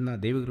നവീകരിക്കുന്ന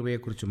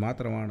ദൈവകൃപയെക്കുറിച്ച്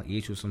മാത്രമാണ്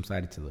യേശു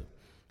സംസാരിച്ചത്.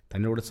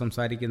 തന്നോട്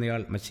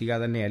സംസാരിക്കുന്നയാൾ മശിഹ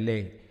തന്നെയല്ലേ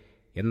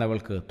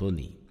എന്നവൾക്ക്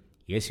തോന്നി.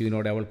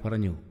 യേശുവിനോട് അവൾ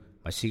പറഞ്ഞു,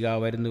 മശിഹ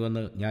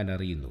വരുന്നുവെന്ന് ഞാൻ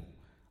അറിയുന്നു.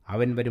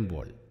 അവൻ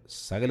വരുമ്പോൾ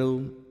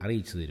സകലവും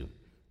അറിയിച്ചു തരും.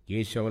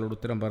 യേശു അവളോട്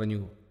ഉത്തരം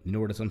പറഞ്ഞു,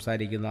 നിന്നോട്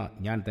സംസാരിക്കുന്ന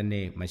ഞാൻ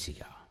തന്നെ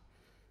മശിഹ.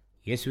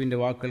 യേശുവിൻ്റെ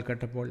വാക്കുകൾ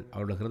കേട്ടപ്പോൾ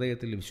അവളുടെ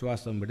ഹൃദയത്തിൽ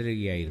വിശ്വാസം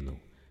വിടരുകയായിരുന്നു.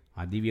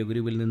 ആ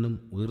ദിവ്യഗുരുവിൽ നിന്നും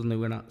ഉതിർന്നു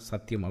വീണ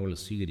സത്യം അവൾ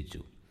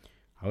സ്വീകരിച്ചു.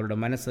 അവളുടെ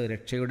മനസ്സ്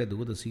രക്ഷയുടെ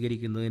ദൂത്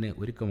സ്വീകരിക്കുന്നതിന്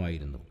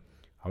ഒരുക്കമായിരുന്നു.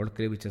 അവൾക്ക്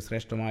ലഭിച്ച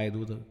ശ്രേഷ്ഠമായ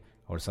ദൂത്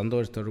അവൾ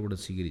സന്തോഷത്തോടുകൂടി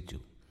സ്വീകരിച്ചു.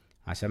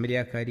 ആ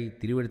ശമരിയാക്കാരി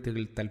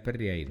തിരുവെഴുത്തുകളിൽ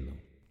തൽപരയായിരുന്നു.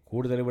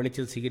 കൂടുതൽ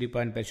വെളിച്ചം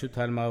സ്വീകരിപ്പാൻ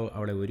പരിശുദ്ധാത്മാവ്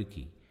അവളെ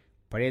ഒരുക്കി.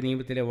 പഴയ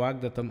നിയമത്തിലെ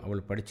വാഗ്ദത്തം അവൾ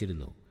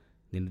പഠിച്ചിരുന്നു.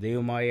 നിന്റെ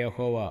ദൈവമായ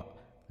യഹോവ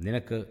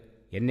നിനക്ക്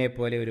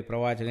എന്നെപ്പോലെ ഒരു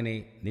പ്രവാചകനെ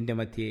നിന്റെ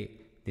മധ്യേ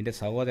നിന്റെ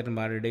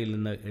സഹോദരന്മാരുടെ ഇടയിൽ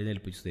നിന്ന്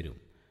എഴുന്നേൽപ്പിച്ചു തരും.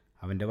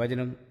 അവൻ്റെ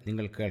വചനം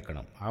നിങ്ങൾ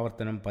കേൾക്കണം.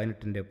 ആവർത്തനം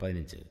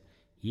 18:15.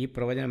 ഈ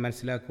പ്രവചനം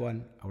മനസ്സിലാക്കുവാൻ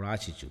അവൾ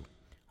ആശിച്ചു.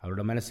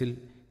 അവളുടെ മനസ്സിൽ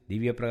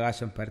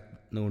ദിവ്യപ്രകാശം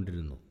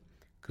പരന്നുകൊണ്ടിരുന്നു.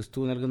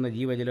 ക്രിസ്തു നൽകുന്ന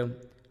ജീവജലം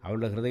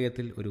അവളുടെ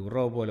ഹൃദയത്തിൽ ഒരു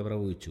ഉറവ് പോലെ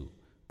പ്രവഹിച്ചു.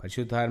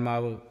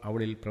 പരിശുദ്ധാത്മാവ്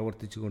അവളിൽ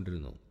പ്രവർത്തിച്ചു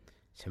കൊണ്ടിരുന്നു.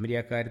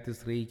 ശമരിയാക്കാരത്തി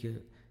സ്ത്രീക്ക്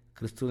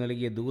ക്രിസ്തു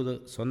നൽകിയ ദൂത്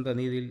സ്വന്തം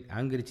നീതിയിൽ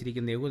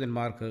അഹങ്കരിച്ചിരിക്കുന്ന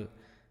യഹൂദന്മാർക്ക്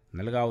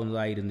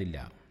നൽകാവുന്നതായിരുന്നില്ല.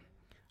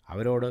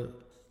 അവരോട്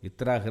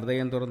ഇത്ര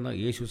ഹൃദയം തുറന്ന്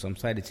യേശു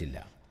സംസാരിച്ചില്ല.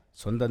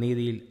 സ്വന്തം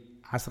നീതിയിൽ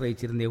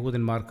ആശ്രയിച്ചിരുന്ന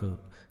യഹൂദന്മാർക്ക്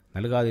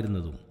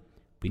നൽകാതിരുന്നതും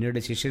പിന്നീട്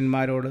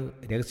ശിഷ്യന്മാരോട്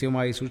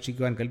രഹസ്യമായി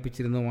സൂക്ഷിക്കുവാൻ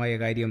കൽപ്പിച്ചിരുന്നതുമായ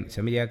കാര്യം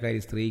ശമരിയാക്കാരി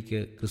സ്ത്രീക്ക്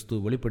ക്രിസ്തു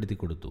വെളിപ്പെടുത്തി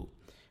കൊടുത്തു.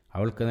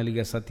 അവൾക്ക്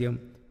നൽകിയ സത്യം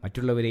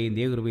മറ്റുള്ളവരെയും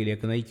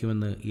ദൈവകൃപയിലേക്ക്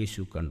നയിക്കുമെന്ന്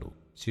യേശു കണ്ടു.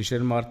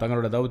 ശിഷ്യന്മാർ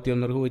തങ്ങളുടെ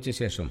ദൗത്യം നിർവഹിച്ച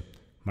ശേഷം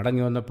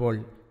മടങ്ങി വന്നപ്പോൾ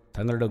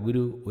തങ്ങളുടെ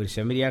ഗുരു ഒരു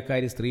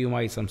ശമരിയാക്കാരി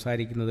സ്ത്രീയുമായി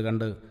സംസാരിക്കുന്നത്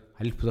കണ്ട്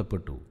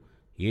അത്ഭുതപ്പെട്ടു.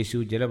 യേശു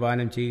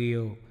ജലപാനം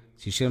ചെയ്യുകയോ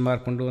ശിഷ്യന്മാർ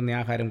കൊണ്ടുവന്ന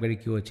ആഹാരം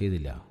കഴിക്കുകയോ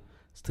ചെയ്തില്ല.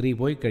 സ്ത്രീ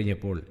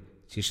പോയിക്കഴിഞ്ഞപ്പോൾ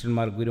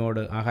ശിഷ്യന്മാർ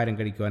ഗുരുവിനോട് ആഹാരം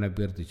കഴിക്കുവാൻ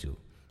അഭ്യർത്ഥിച്ചു.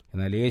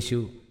 എന്നാൽ യേശു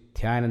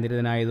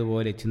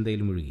ധ്യാനനിരതനായതുപോലെ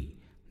ചിന്തയിൽ മുഴുകി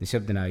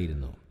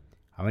നിശബ്ദനായിരുന്നു.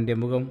 അവൻ്റെ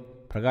മുഖം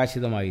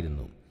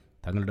പ്രകാശിതമായിരുന്നു.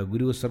 തങ്ങളുടെ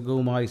ഗുരു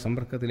സ്വർഗവുമായി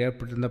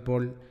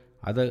സമ്പർക്കത്തിലേർപ്പെട്ടിരുന്നപ്പോൾ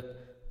അത്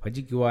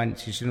ഭജിക്കുവാൻ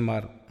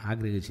ശിഷ്യന്മാർ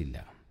ആഗ്രഹിച്ചില്ല.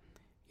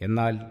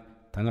 എന്നാൽ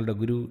തങ്ങളുടെ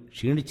ഗുരു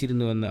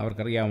ക്ഷീണിച്ചിരുന്നുവെന്ന്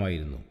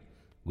അവർക്കറിയാമായിരുന്നു.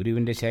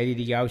 ഗുരുവിൻ്റെ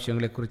ശാരീരിക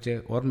ആവശ്യങ്ങളെക്കുറിച്ച്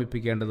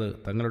ഓർമ്മിപ്പിക്കേണ്ടത്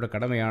തങ്ങളുടെ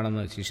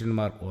കടമയാണെന്ന്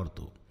ശിഷ്യന്മാർ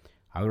ഓർത്തു.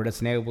 അവരുടെ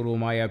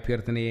സ്നേഹപൂർവമായ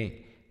അഭ്യർത്ഥനയെ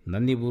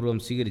നന്ദിപൂർവ്വം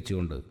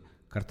സ്വീകരിച്ചുകൊണ്ട്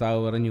കർത്താവ്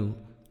പറഞ്ഞു,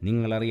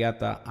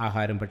 നിങ്ങളറിയാത്ത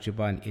ആഹാരം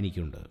ഭക്ഷിപ്പാൻ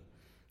എനിക്കുണ്ട്.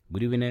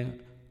 ഗുരുവിന്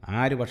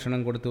ആര്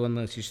ഭക്ഷണം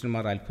കൊടുത്തുവെന്ന്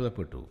ശിഷ്യന്മാർ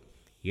അത്ഭുതപ്പെട്ടു.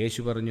 യേശു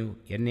പറഞ്ഞു,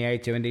 എന്നെ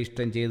അയച്ചവൻ്റെ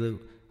ഇഷ്ടം ചെയ്ത്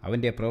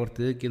അവൻ്റെ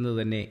പ്രവൃത്തി തീർക്കുന്നത്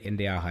തന്നെ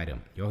എൻ്റെ ആഹാരം.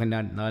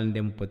 യോഹന്നാൻ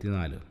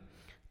 4:34.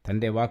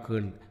 തൻ്റെ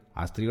വാക്കുകൾ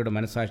ആ സ്ത്രീയുടെ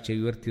മനസാക്ഷിയെ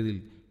ഉയർത്തിയതിൽ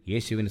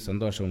യേശുവിന്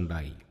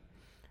സന്തോഷമുണ്ടായി.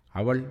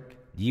 അവൾ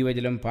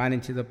ജീവജലം പാനം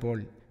ചെയ്തപ്പോൾ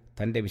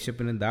തൻ്റെ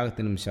വിശപ്പിനും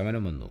ദാഹത്തിനും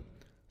ശമനം വന്നു.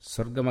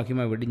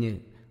 സ്വർഗമഹിമ വെടിഞ്ഞ്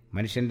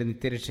മനുഷ്യൻ്റെ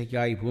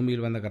നിത്യരക്ഷയ്ക്കായി ഭൂമിയിൽ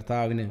വന്ന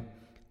കർത്താവിന്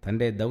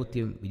തൻ്റെ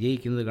ദൗത്യം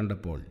വിജയിക്കുന്നത്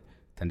കണ്ടപ്പോൾ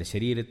തൻ്റെ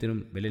ശരീരത്തിനും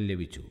ബലം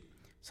ലഭിച്ചു.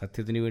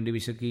 സത്യത്തിനു വേണ്ടി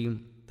വിശക്കുകയും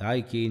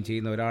ദാഹിക്കുകയും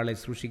ചെയ്യുന്ന ഒരാളെ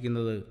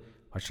സൂക്ഷിക്കുന്നത്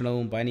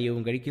ഭക്ഷണവും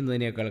പാനീയവും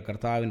കഴിക്കുന്നതിനേക്കാൾ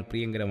കർത്താവിന്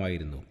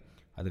പ്രിയങ്കരമായിരുന്നു.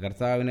 അത്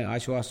കർത്താവിന്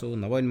ആശ്വാസവും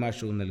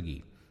നവോന്മാഷവും നൽകി.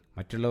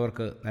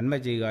 മറ്റുള്ളവർക്ക് നന്മ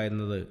ചെയ്യുക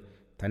എന്നത്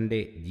തൻ്റെ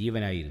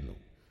ജീവനായിരുന്നു.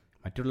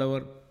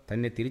 മറ്റുള്ളവർ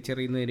തന്നെ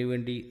തിരിച്ചറിയുന്നതിനു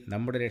വേണ്ടി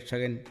നമ്മുടെ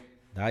രക്ഷകൻ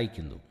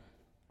ദാഹിക്കുന്നു.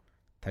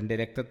 തൻ്റെ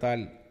രക്തത്താൽ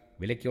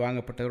വിലയ്ക്ക്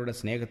വാങ്ങപ്പെട്ടവരുടെ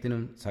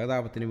സ്നേഹത്തിനും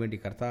സഹതാപത്തിനും വേണ്ടി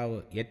കർത്താവ്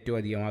ഏറ്റവും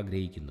അധികം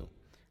ആഗ്രഹിക്കുന്നു.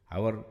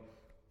 അവർ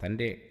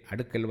തൻ്റെ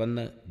അടുക്കൽ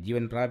വന്ന്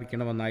ജീവൻ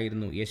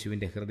പ്രാപിക്കണമെന്നായിരുന്നു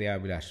യേശുവിൻ്റെ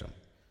ഹൃദയാഭിലാഷം.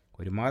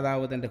 ഒരു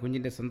മാതാവ് തൻ്റെ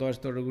കുഞ്ഞിൻ്റെ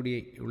സന്തോഷത്തോടു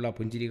കൂടിയുള്ള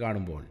പുഞ്ചിരി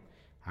കാണുമ്പോൾ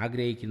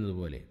ആഗ്രഹിക്കുന്നത്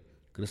പോലെ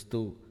ക്രിസ്തു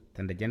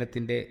തൻ്റെ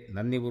ജനത്തിൻ്റെ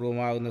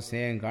നന്ദിപൂർവമാകുന്ന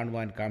സ്നേഹം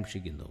കാണുവാൻ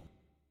കാക്ഷിക്കുന്നു.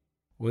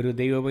 ഒരു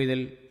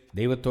ദൈവപൈതൽ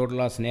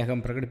ദൈവത്തോടുള്ള സ്നേഹം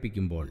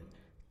പ്രകടിപ്പിക്കുമ്പോൾ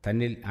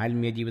തന്നിൽ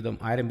ആത്മീയ ജീവിതം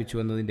ആരംഭിച്ചു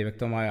എന്നതിൻ്റെ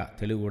വ്യക്തമായ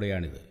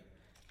തെളിവുകൂടെയാണിത്.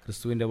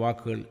 ക്രിസ്തുവിൻ്റെ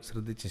വാക്കുകൾ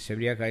ശ്രദ്ധിച്ച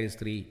ശമരിയാക്കാരി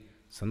സ്ത്രീ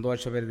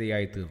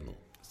സന്തോഷഭരിതയായി തീർന്നു.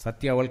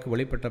 സത്യം അവൾക്ക്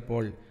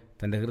വെളിപ്പെട്ടപ്പോൾ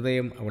തൻ്റെ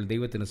ഹൃദയം അവൾ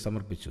ദൈവത്തിന്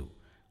സമർപ്പിച്ചു.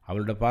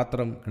 അവളുടെ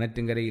പാത്രം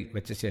കിണറ്റിൻകരയിൽ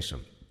വെച്ച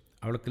ശേഷം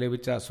അവൾക്ക്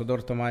ലഭിച്ച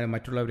സ്വതോർത്ഥമായ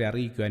മറ്റുള്ളവരെ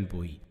അറിയിക്കുവാൻ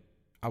പോയി.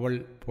 അവൾ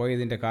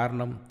പോയതിൻ്റെ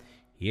കാരണം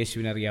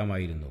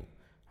യേശുവിനറിയാമായിരുന്നു.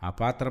 ആ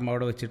പാത്രം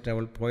അവിടെ വച്ചിട്ട്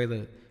അവൾ പോയത്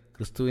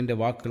ക്രിസ്തുവിൻ്റെ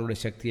വാക്കുകളുടെ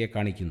ശക്തിയെ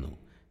കാണിക്കുന്നു.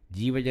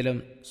 ജീവജലം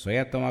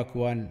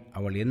സ്വായത്തമാക്കുവാൻ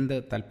അവൾ എന്ത്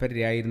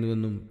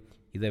തൽപരയായിരുന്നുവെന്നും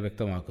ഇത്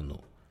വ്യക്തമാക്കുന്നു.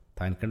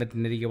 താൻ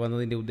കിണറ്റിനരികെ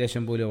വന്നതിൻ്റെ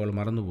ഉദ്ദേശം പോലും അവൾ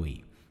മറന്നുപോയി.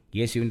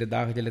 യേശുവിൻ്റെ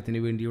ദാഹജലത്തിനു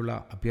വേണ്ടിയുള്ള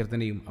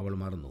അഭ്യർത്ഥനയും അവൾ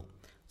മറന്നു.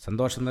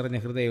 സന്തോഷം നിറഞ്ഞ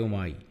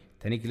ഹൃദയവുമായി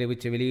തനിക്ക്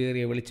ലഭിച്ച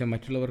വിലയേറിയ വെളിച്ചം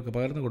മറ്റുള്ളവർക്ക്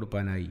പകർന്നു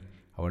കൊടുക്കാനായി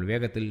അവൾ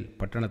വേഗത്തിൽ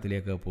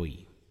പട്ടണത്തിലേക്ക് പോയി.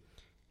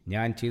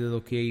 ഞാൻ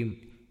ചെയ്തതൊക്കെയും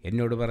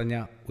എന്നോട് പറഞ്ഞ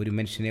ഒരു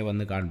മനുഷ്യനെ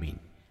വന്ന് കാൺമീൻ,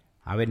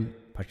 അവൻ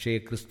പക്ഷേ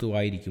ക്രിസ്തു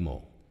ആയിരിക്കുമോ?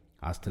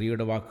 ആ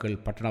സ്ത്രീയുടെ വാക്കുകൾ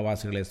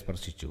പട്ടണവാസികളെ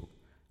സ്പർശിച്ചു.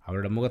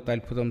 അവളുടെ മുഖത്ത്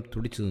അത്ഭുതം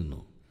തുടിച്ചു നിന്നു.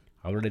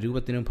 അവളുടെ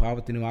രൂപത്തിനും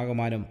ഭാവത്തിനും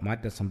ആകമാനം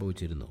മാറ്റം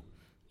സംഭവിച്ചിരുന്നു.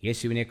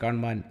 യേശുവിനെ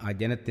കാണുവാൻ ആ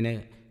ജനത്തിന്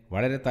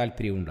വളരെ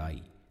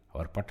താല്പര്യമുണ്ടായി.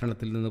 അവർ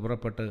പട്ടണത്തിൽ നിന്ന്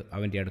പുറപ്പെട്ട്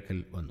അവൻ്റെ അടുക്കൽ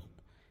വന്നു.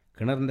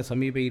 കിണറിൻ്റെ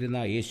സമീപം ഇരുന്ന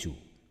യേശു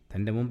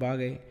തൻ്റെ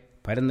മുമ്പാകെ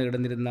പരന്നു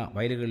കിടന്നിരുന്ന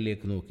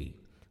വയലുകളിലേക്ക് നോക്കി.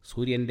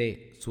 സൂര്യൻ്റെ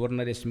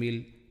സുവർണരശ്മിയിൽ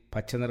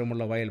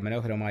പച്ചനിറമുള്ള വയൽ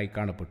മനോഹരമായി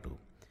കാണപ്പെട്ടു.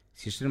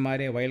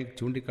 ശിഷ്യന്മാരെ വയൽ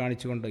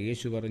ചൂണ്ടിക്കാണിച്ചുകൊണ്ട്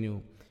യേശു പറഞ്ഞു,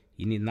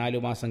 ഇനി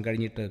 4 മാസം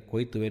കഴിഞ്ഞിട്ട്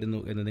കൊയ്ത്ത് വരുന്നു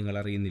എന്ന് നിങ്ങൾ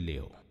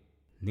അറിയുന്നില്ലയോ?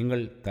 നിങ്ങൾ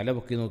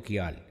തലപൊക്കി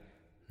നോക്കിയാൽ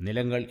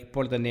നിലങ്ങൾ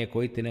ഇപ്പോൾ തന്നെ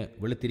കൊയ്ത്തിന്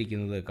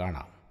വെളുത്തിരിക്കുന്നത്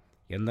കാണാം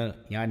എന്ന്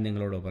ഞാൻ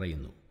നിങ്ങളോട്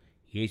പറയുന്നു.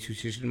 യേശു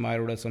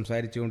ശിഷ്യന്മാരോട്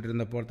സംസാരിച്ചു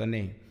കൊണ്ടിരുന്നപ്പോൾ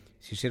തന്നെ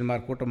ശിഷ്യന്മാർ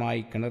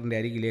കൂട്ടമായി കിണറിൻ്റെ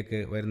അരികിലേക്ക്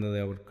വരുന്നത്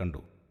അവർ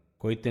കണ്ടു.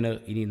 കൊയ്ത്തിന്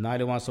ഇനി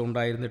 4 മാസം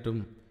ഉണ്ടായിരുന്നിട്ടും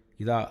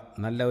ഇതാ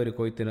നല്ല ഒരു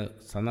കൊയ്ത്തിന്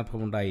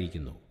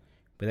സന്ദർഭമുണ്ടായിരിക്കുന്നു.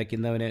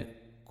 വിതയ്ക്കുന്നവന്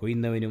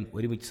കൊയ്യുന്നവനും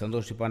ഒരുമിച്ച്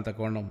സന്തോഷിപ്പാൻ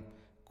തക്കവണ്ണം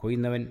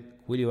കൊയ്യുന്നവൻ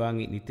കൂലി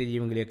വാങ്ങി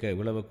നിത്യജീവനിലേക്ക്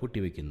വിളവ്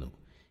കൂട്ടിവെക്കുന്നു.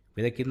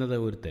 വിതയ്ക്കുന്നത്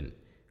ഒരുത്തൻ,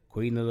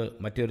 കൊയ്യുന്നത്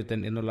മറ്റൊരുത്തൻ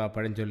എന്നുള്ള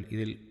പഴഞ്ചൊൽ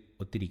ഇതിൽ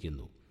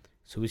ഒത്തിരിക്കുന്നു.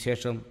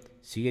 സുവിശേഷം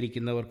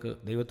സ്വീകരിക്കുന്നവർക്ക്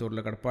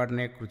ദൈവത്തോടുള്ള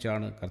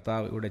കടപ്പാടിനെക്കുറിച്ചാണ്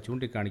കർത്താവ് ഇവിടെ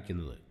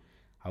ചൂണ്ടിക്കാണിക്കുന്നത്.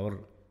 അവർ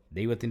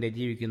ദൈവത്തിൻ്റെ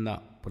ജീവിക്കുന്ന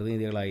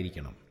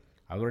പ്രതിനിധികളായിരിക്കണം.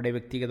 അവരുടെ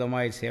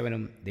വ്യക്തിഗതമായ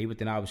സേവനം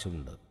ദൈവത്തിന്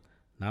ആവശ്യമുണ്ട്.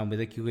 നാം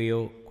വിതയ്ക്കുകയോ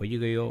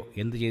കൊയ്യുകയോ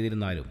എന്തു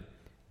ചെയ്തിരുന്നാലും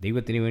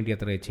ദൈവത്തിന് വേണ്ടി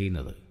അത്രേ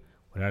ചെയ്യുന്നത്.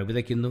 ഒരാൾ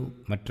വിതയ്ക്കുന്നു,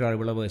 മറ്റൊരാൾ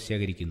വിളവ്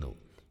ശേഖരിക്കുന്നു.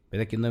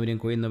 വിതയ്ക്കുന്നവനും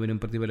കൊയ്യുന്നവനും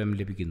പ്രതിഫലം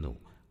ലഭിക്കുന്നു.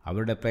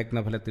 അവരുടെ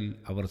പ്രയത്നഫലത്തിൽ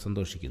അവർ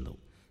സന്തോഷിക്കുന്നു.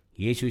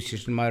 യേശു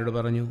ശിഷ്യന്മാരോട്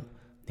പറഞ്ഞു,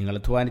 നിങ്ങൾ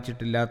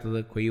അധ്വാനിച്ചിട്ടില്ലാത്തത്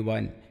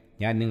കൊയ്യുവാൻ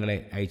ഞാൻ നിങ്ങളെ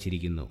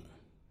അയച്ചിരിക്കുന്നു.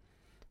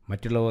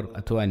 മറ്റുള്ളവർ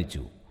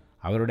അധ്വാനിച്ചു,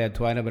 അവരുടെ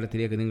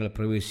അധ്വാനഫലത്തിലേക്ക് നിങ്ങൾ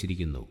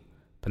പ്രവേശിച്ചിരിക്കുന്നു.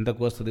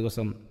 പെന്തക്കോസ്ത്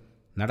ദിവസം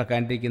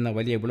നടക്കാനിരിക്കുന്ന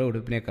വലിയ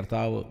വിളവെടുപ്പിനെ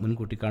കർത്താവ്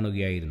മുൻകൂട്ടി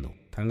കാണുകയായിരുന്നു.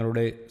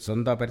 തങ്ങളുടെ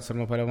സ്വന്തം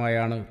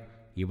പരിശ്രമഫലമായാണ്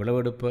ഈ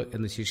വിളവെടുപ്പ്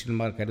എന്ന്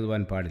ശിഷ്യന്മാർ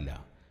കരുതുവാൻ പാടില്ല.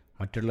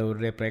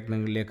 മറ്റുള്ളവരുടെ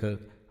പ്രയത്നങ്ങളിലേക്ക്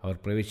അവർ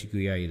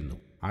പ്രവേശിക്കുകയായിരുന്നു.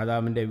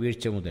 ആദാമിൻ്റെ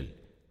വീഴ്ച മുതൽ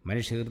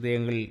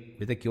മനുഷ്യഹൃദയങ്ങളിൽ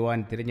വിതയ്ക്കുവാൻ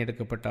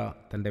തിരഞ്ഞെടുക്കപ്പെട്ട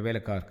തൻ്റെ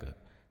വേലക്കാർക്ക്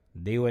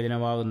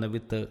ദൈവവചനമാകുന്ന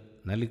വിത്ത്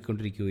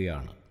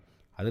നൽകിക്കൊണ്ടിരിക്കുകയാണ്.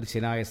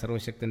 അദൃശ്യനായ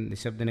സർവശക്തൻ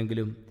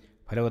നിശബ്ദനെങ്കിലും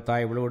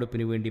ഫലവത്തായ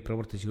വിളവെടുപ്പിനു വേണ്ടി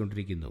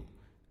പ്രവർത്തിച്ചുകൊണ്ടിരിക്കുന്നു.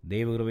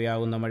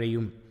 ദൈവകൃപയാകുന്ന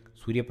മഴയും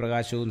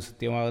സൂര്യപ്രകാശവും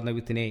സത്യമാകുന്ന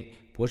വിത്തിനെ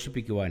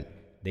പോഷിപ്പിക്കുവാൻ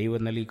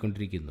ദൈവം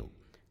നൽകിക്കൊണ്ടിരിക്കുന്നു.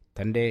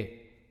 തൻ്റെ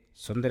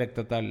സ്വന്തം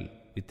രക്തത്താൽ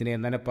വിത്തിനെ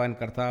നനപ്പാൻ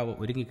കർത്താവ്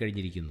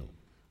ഒരുങ്ങിക്കഴിഞ്ഞിരിക്കുന്നു.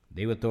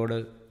 ദൈവത്തോട്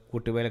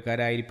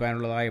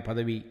കൂട്ടുവേലക്കാരായിരിക്കാനുള്ളതായ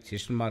പദവി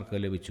ശിഷ്യന്മാർക്ക്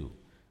ലഭിച്ചു.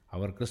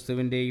 അവർ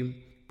ക്രിസ്തുവിൻ്റെയും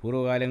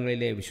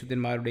പൂർവ്വകാലങ്ങളിലെ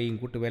വിശുദ്ധന്മാരുടെയും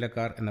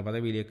കൂട്ടുവേലക്കാർ എന്ന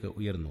പദവിയിലേക്ക്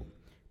ഉയർന്നു.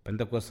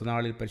 പെന്തക്കോസ്ത്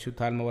നാളിൽ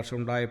പരിശുദ്ധാത്മവർഷം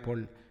ഉണ്ടായപ്പോൾ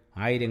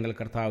ആയിരങ്ങൾ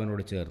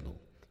കർത്താവിനോട് ചേർന്നു.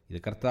 ഇത്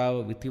കർത്താവ്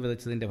വിത്തി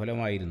വിതച്ചതിൻ്റെ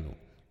ഫലമായിരുന്നു.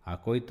 ആ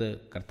കൊയ്ത്ത്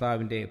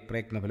കർത്താവിൻ്റെ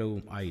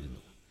പ്രയത്നഫലവും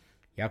ആയിരുന്നു.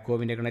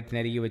 യാക്കോബിൻ്റെ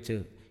കിണറ്റിനരികെ വെച്ച്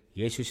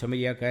യേശു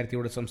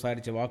ശമരിയാക്കാരത്തിയോട്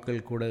സംസാരിച്ച വാക്കുകൾ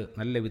കൂടെ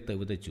നല്ല വിത്ത്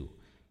വിതച്ചു.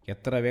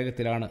 എത്ര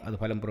വേഗത്തിലാണ് അത്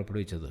ഫലം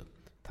പുറപ്പെടുവിച്ചത്!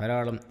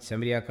 ധാരാളം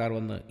ശമരിയാക്കാർ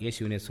വന്ന്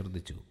യേശുവിനെ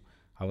ശ്രദ്ധിച്ചു.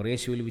 അവർ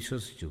യേശുവിൽ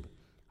വിശ്വസിച്ചു.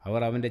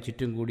 അവർ അവൻ്റെ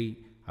ചുറ്റും കൂടി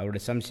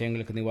അവരുടെ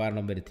സംശയങ്ങൾക്ക്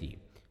നിവാരണം വരുത്തി.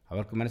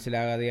 അവർക്ക്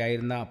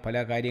മനസ്സിലാകാതെയായിരുന്ന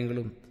പല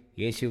കാര്യങ്ങളും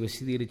യേശു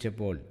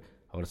വിശദീകരിച്ചപ്പോൾ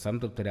അവർ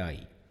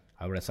സംതൃപ്തരായി.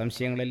 അവരുടെ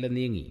സംശയങ്ങളെല്ലാം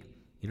നീങ്ങി.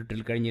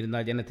 ഇരുട്ടിൽ കഴിഞ്ഞിരുന്ന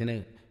ജനത്തിന്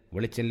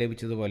വെളിച്ചം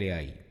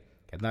ലഭിച്ചതുപോലെയായി.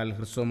 എന്നാൽ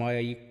ഹ്രസ്വമായ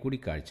ഈ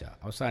കൂടിക്കാഴ്ച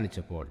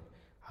അവസാനിച്ചപ്പോൾ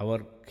അവർ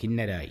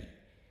ഖിന്നരായി.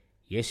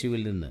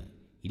 യേശുവിൽ നിന്ന്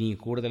ഇനി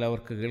കൂടുതൽ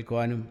അവർക്ക്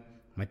കേൾക്കുവാനും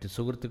മറ്റ്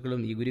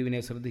സുഹൃത്തുക്കളും ഈ ഗുരുവിനെ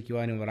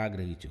ശ്രദ്ധിക്കുവാനും അവർ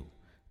ആഗ്രഹിച്ചു.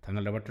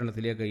 തങ്ങളുടെ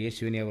പട്ടണത്തിലേക്ക്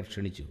യേശുവിനെ അവർ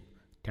ക്ഷണിച്ചു.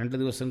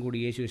 2 ദിവസം കൂടി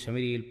യേശു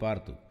ശമരിയയിൽ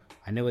പാർത്തു.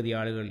 അനവധി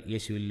ആളുകൾ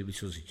യേശുവിൽ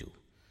വിശ്വസിച്ചു.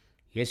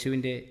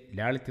 യേശുവിൻ്റെ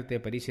ലാളിത്യത്തെ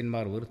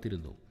പരീശന്മാർ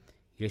വെറുത്തിരുന്നു.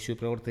 യേശു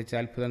പ്രവർത്തിച്ച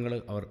അത്ഭുതങ്ങൾ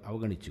അവർ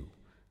അവഗണിച്ചു.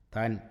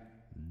 താൻ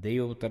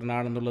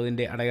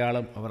ദൈവപുത്രനാണെന്നുള്ളതിൻ്റെ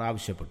അടയാളം അവർ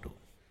ആവശ്യപ്പെട്ടു.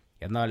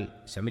 എന്നാൽ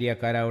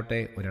ശമരിയാക്കാരാവട്ടെ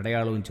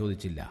ഒരടയാളവും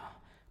ചോദിച്ചില്ല.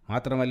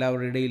 മാത്രമല്ല,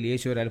 അവരുടെ ഇടയിൽ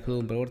യേശു ഒരു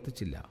അത്ഭുതവും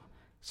പ്രവർത്തിച്ചില്ല.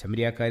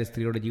 ശമരിയാക്കാരി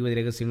സ്ത്രീയുടെ ജീവിത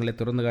രഹസ്യങ്ങളെ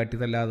തുറന്നു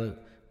കാട്ടിയതല്ലാതെ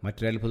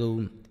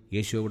മറ്റൊരത്ഭുതവും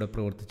യേശു അവിടെ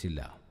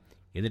പ്രവർത്തിച്ചില്ല.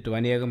 എന്നിട്ടും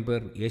അനേകം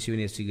പേർ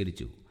യേശുവിനെ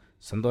സ്വീകരിച്ചു.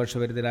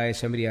 സന്തോഷഭരിതരായ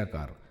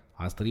ശമരിയാക്കാർ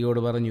ആ സ്ത്രീയോട്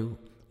പറഞ്ഞു,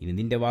 ഇനി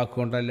നിന്റെ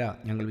വാക്കുകൊണ്ടല്ല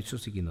ഞങ്ങൾ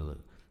വിശ്വസിക്കുന്നത്,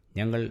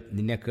 ഞങ്ങൾ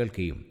നിന്നെ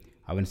കേൾക്കുകയും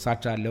അവൻ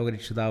സാക്ഷാൽ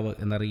ലോകരക്ഷിതാവ്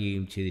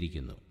എന്നറിയുകയും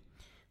ചെയ്തിരിക്കുന്നു.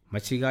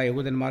 മശിഹ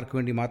യഹൂദന്മാർക്ക്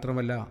വേണ്ടി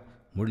മാത്രമല്ല,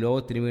 മുഴു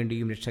ലോകത്തിനു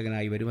വേണ്ടിയും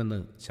രക്ഷകനായി വരുമെന്ന്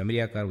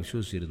ശമരിയാക്കാർ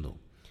വിശ്വസിച്ചിരുന്നു.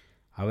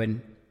 അവൻ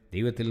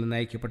ദൈവത്തിൽ നിന്ന്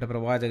അയക്കപ്പെട്ട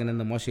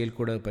പ്രവാചകനെന്ന് മോശയിൽ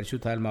കൂടെ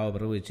പരിശുദ്ധാത്മാവ്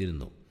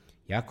പ്രവചിച്ചിരുന്നു.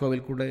 യാക്കോബിൽ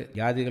കൂടെ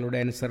ജാതികളുടെ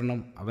അനുസരണം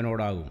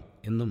അവനോടാകും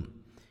എന്നും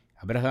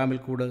അബ്രഹാമിൽ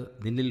കൂടെ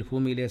നിന്നിൽ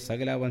ഭൂമിയിലെ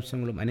സകല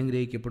വംശങ്ങളും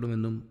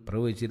അനുഗ്രഹിക്കപ്പെടുമെന്നും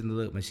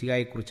പ്രവചിച്ചിരുന്നത്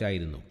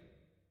മശിഹായെക്കുറിച്ചായിരുന്നു.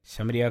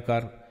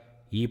 ശമരിയാക്കാർ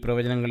ഈ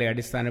പ്രവചനങ്ങളെ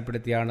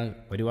അടിസ്ഥാനപ്പെടുത്തിയാണ്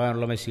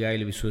വരുവാനുള്ള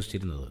മശിഹായിൽ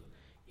വിശ്വസിച്ചിരുന്നത്.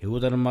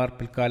 യഹൂദന്മാർ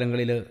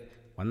പിൽക്കാലങ്ങളിൽ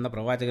വന്ന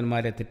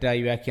പ്രവാചകന്മാരെ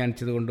തെറ്റായി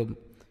വ്യാഖ്യാനിച്ചതുകൊണ്ടും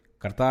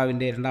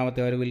കർത്താവിൻ്റെ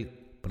 2ാമത്തെ വരവിൽ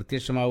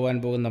പ്രത്യക്ഷമാകുവാൻ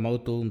പോകുന്ന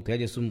മഹത്വവും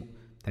തേജസ്സും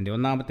തൻ്റെ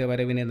 1ാമത്തെ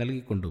വരവിനെ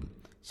നൽകിക്കൊണ്ടും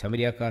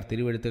ശമരിയാക്കാർ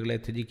തിരുവെഴുത്തുകളെ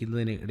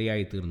ത്യജിക്കുന്നതിന്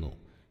ഇടയായിത്തീർന്നു.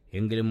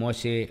 എങ്കിലും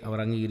മോശയെ അവർ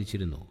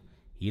അംഗീകരിച്ചിരുന്നു.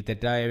 ഈ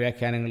തെറ്റായ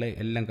വ്യാഖ്യാനങ്ങളെ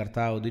എല്ലാം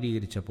കർത്താവ്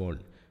ദൂരീകരിച്ചപ്പോൾ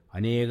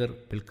അനേകർ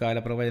പിൽക്കാല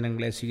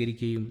പ്രവചനങ്ങളെ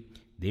സ്വീകരിക്കുകയും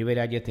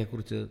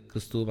ദൈവരാജ്യത്തെക്കുറിച്ച്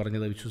ക്രിസ്തു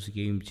പറഞ്ഞത്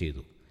വിശ്വസിക്കുകയും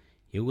ചെയ്തു.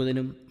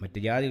 യഹൂദനും മറ്റ്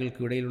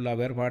ജാതികൾക്കും ഇടയിലുള്ള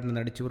വേർപാടിനെ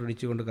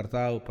നടിച്ചുകൊണ്ട്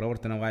കർത്താവ്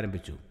പ്രവർത്തനം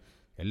ആരംഭിച്ചു.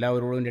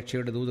 എല്ലാവരോടും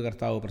രക്ഷയുടെ ദൂത്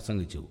കർത്താവ്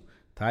പ്രസംഗിച്ചു.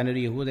 താനൊരു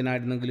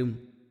യഹൂദനായിരുന്നെങ്കിലും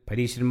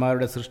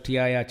പരീശന്മാരുടെ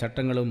സൃഷ്ടിയായ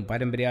ചട്ടങ്ങളും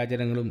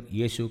പാരമ്പര്യാചാരങ്ങളും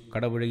യേശു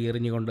കടപുഴകി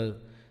എറിഞ്ഞുകൊണ്ട്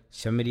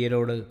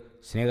ശമരിയരോട്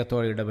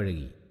സ്നേഹത്തോടെ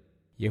ഇടപഴകി.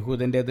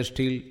 യഹൂദൻ്റെ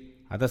ദൃഷ്ടിയിൽ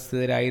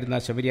അധസ്ഥിതരായിരുന്ന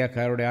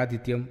ശമരിയാക്കാരുടെ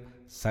ആതിഥ്യം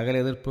സകല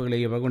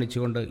എതിർപ്പുകളെയും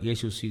അവഗണിച്ചുകൊണ്ട്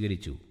യേശു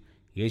സ്വീകരിച്ചു.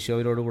 യേശു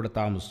അവരോടുകൂടെ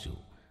താമസിച്ചു.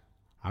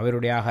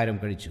 അവരുടെ ആഹാരം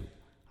കഴിച്ചു.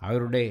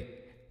 അവരുടെ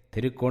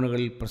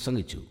തെരുക്കോണുകളിൽ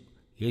പ്രസംഗിച്ചു.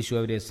 യേശു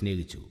അവരെ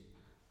സ്നേഹിച്ചു.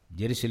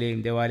 ജെറുസലേം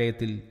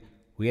ദേവാലയത്തിൽ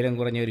ഉയരം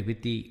കുറഞ്ഞ ഒരു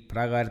ഭിത്തി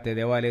പ്രാകാരത്തെ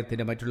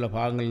ദേവാലയത്തിൻ്റെ മറ്റുള്ള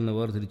ഭാഗങ്ങളിൽ നിന്ന്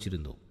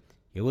വേർതിരിച്ചിരുന്നു.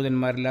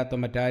 യഹൂദന്മാരില്ലാത്ത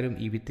മറ്റാരും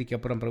ഈ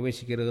ഭിത്തിക്കപ്പുറം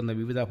പ്രവേശിക്കരുതെന്ന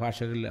വിവിധ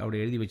ഭാഷകളിൽ അവിടെ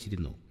എഴുതി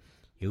വച്ചിരുന്നു.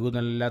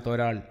 യഹൂദനല്ലാത്ത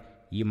ഒരാൾ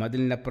ഈ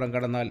മതിലിനപ്പുറം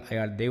കടന്നാൽ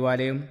അയാൾ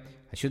ദൈവാലയം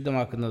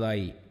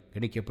അശുദ്ധമാക്കുന്നതായി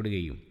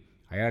ഗണിക്കപ്പെടുകയും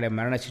അയാളെ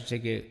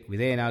മരണശിക്ഷയ്ക്ക്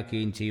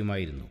വിധേയനാക്കുകയും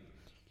ചെയ്യുമായിരുന്നു.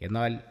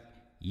 എന്നാൽ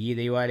ഈ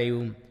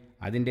ദൈവാലയവും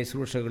അതിൻ്റെ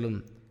ശുശ്രൂഷകളും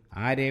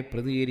ആരെ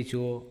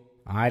പ്രതികരിച്ചുവോ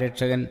ആ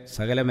രക്ഷകൻ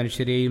സകല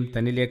മനുഷ്യരെയും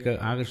തന്നിലേക്ക്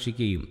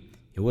ആകർഷിക്കുകയും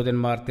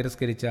യഹൂദന്മാർ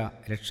തിരസ്കരിച്ച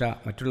രക്ഷ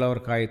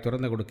മറ്റുള്ളവർക്കായി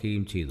തുറന്നു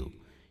കൊടുക്കുകയും ചെയ്തു.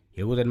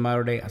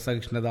 യഹൂദന്മാരുടെ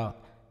അസഹിഷ്ണുത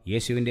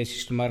യേശുവിൻ്റെ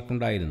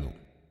ശിഷ്യന്മാർക്കുണ്ടായിരുന്നു.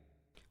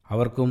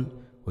 അവർക്കും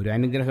ഒരു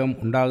അനുഗ്രഹം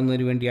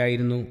ഉണ്ടാകുന്നതിനു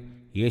വേണ്ടിയായിരുന്നു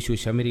യേശു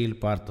ശമരിയിൽ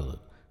പാർത്തത്.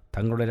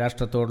 തങ്ങളുടെ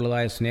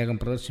രാഷ്ട്രത്തോടുള്ളതായ സ്നേഹം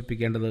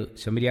പ്രദർശിപ്പിക്കേണ്ടത്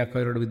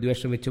ശമരിയാക്കാരുടെ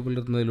വിദ്വേഷം വെച്ചു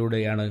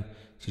പുലർത്തുന്നതിലൂടെയാണ്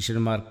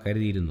ശിഷ്യന്മാർ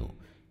കരുതിയിരുന്നു.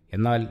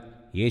 എന്നാൽ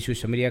യേശു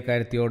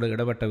ശമരിയാക്കാരത്തിയോട്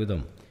ഇടപെട്ട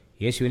വിധം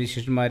യേശുവിൻ്റെ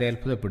ശിഷ്യന്മാരെ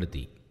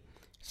അത്ഭുതപ്പെടുത്തി.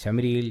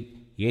 ശമരിയിൽ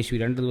യേശു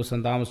 2 ദിവസം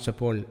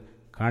താമസിച്ചപ്പോൾ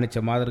കാണിച്ച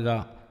മാതൃക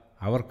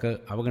അവർക്ക്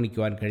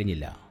അവഗണിക്കുവാൻ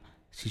കഴിഞ്ഞില്ല.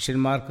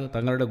 ശിഷ്യന്മാർക്ക്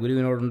തങ്ങളുടെ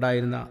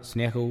ഗുരുവിനോടുണ്ടായിരുന്ന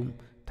സ്നേഹവും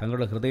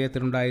തങ്ങളുടെ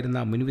ഹൃദയത്തിലുണ്ടായിരുന്ന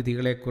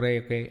മുൻവിധികളെ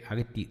കുറേയൊക്കെ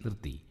അകറ്റി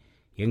നിർത്തി.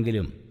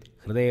 എങ്കിലും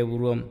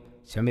ഹൃദയപൂർവ്വം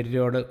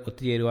ശമര്യരോട്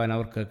ഒത്തുചേരുവാൻ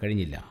അവർക്ക്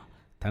കഴിഞ്ഞില്ല.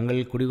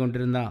 തങ്ങളിൽ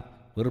കുടികൊണ്ടിരുന്ന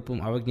വെറുപ്പും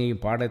അവജ്ഞയും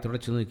പാടെ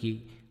തുടച്ചു നീക്കി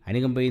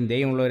അനുകമ്പയും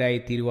ദയമുള്ളവരായി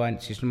തീരുവാൻ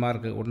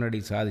ശിഷ്യന്മാർക്ക് ഉടനടി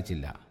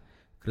സാധിച്ചില്ല.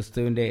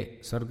 ക്രിസ്തുവിൻ്റെ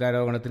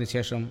സ്വർഗാരോഹണത്തിന്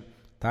ശേഷം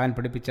താൻ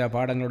പഠിപ്പിച്ച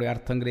പാഠങ്ങളുടെ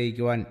അർത്ഥം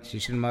ഗ്രഹിക്കുവാൻ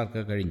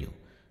ശിഷ്യന്മാർക്ക് കഴിഞ്ഞു.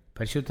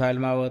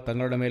 പരിശുദ്ധാത്മാവ്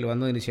തങ്ങളുടെ മേൽ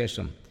വന്നതിന്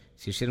ശേഷം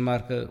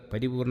ശിഷ്യന്മാർക്ക്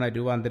പരിപൂർണ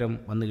രൂപാന്തരം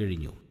വന്നു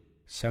കഴിഞ്ഞു.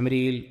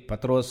 ശമരിയിൽ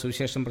പത്രോസ്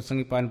സുവിശേഷം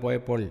പ്രസംഗിപ്പാൻ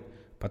പോയപ്പോൾ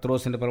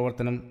പത്രോസിൻ്റെ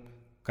പ്രവർത്തനം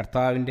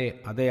കർത്താവിൻ്റെ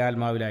അതേ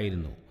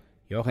ആത്മാവിലായിരുന്നു.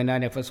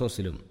 യോഹന്നാൻ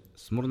എഫെസോസിലും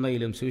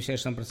സ്മുർന്നയിലും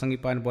സുവിശേഷം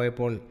പ്രസംഗിപ്പാൻ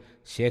പോയപ്പോൾ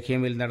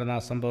ശേഖേമിൽ നടന്ന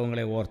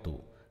സംഭവങ്ങളെ ഓർത്തു.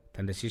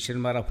 തൻ്റെ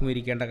ശിഷ്യന്മാർ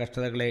അഭിമുഖീകരിക്കേണ്ട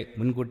കഷ്ടതകളെ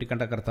മുൻകൂട്ടി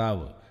കണ്ട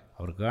കർത്താവ്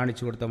അവർക്ക്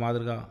കാണിച്ചു കൊടുത്ത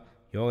മാതൃക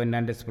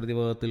യോഹന്നാൻ്റെ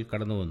സ്മൃതിബോധത്തിൽ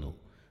കടന്നുവന്നു.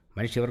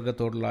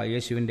 മനുഷ്യവർഗത്തോടുള്ള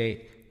യേശുവിൻ്റെ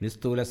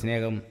നിസ്തൂല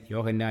സ്നേഹം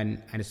യോഹന്നാൻ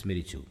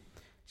അനുസ്മരിച്ചു.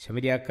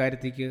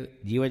 ശമരിയാക്കാരത്തിക്ക്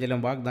ജീവജലം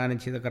വാഗ്ദാനം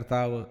ചെയ്ത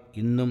കർത്താവ്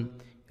ഇന്നും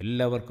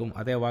എല്ലാവർക്കും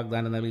അതേ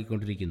വാഗ്ദാനം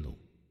നൽകിക്കൊണ്ടിരിക്കുന്നു.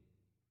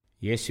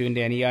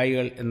 യേശുവിൻ്റെ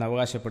അനുയായികൾ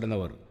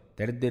എന്നവകാശപ്പെടുന്നവർ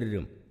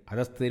ദരിദ്രരും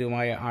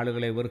അധസ്ഥിതരുമായ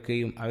ആളുകളെ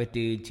വെറുക്കുകയും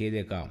അകറ്റുകയും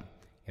ചെയ്തേക്കാം.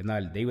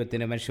 എന്നാൽ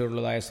ദൈവത്തിൻ്റെ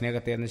മനുഷ്യരുള്ളതായ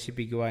സ്നേഹത്തെ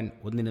നശിപ്പിക്കുവാൻ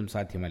ഒന്നിനും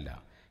സാധ്യമല്ല.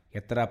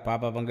 എത്ര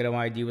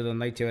പാപമംഗലമായ ജീവിതം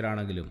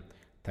നയിച്ചവരാണെങ്കിലും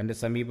തൻ്റെ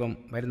സമീപം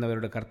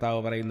വരുന്നവരുടെ കർത്താവ്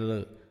പറയുന്നത്,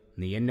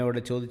 നീ എന്നോട്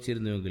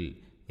ചോദിച്ചിരുന്നുവെങ്കിൽ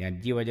ഞാൻ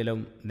ജീവജലം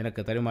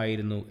നിനക്ക്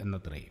തരുമായിരുന്നു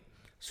എന്നത്രേ.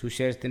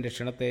 സുവിശേഷത്തിൻ്റെ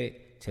ക്ഷണത്തെ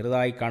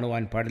ചെറുതായി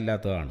കാണുവാൻ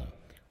പാടില്ലാത്തതാണ്.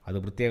 അത്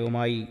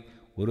പ്രത്യേകമായി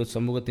ഒരു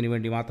സമൂഹത്തിനു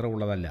വേണ്ടി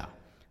മാത്രമുള്ളതല്ല,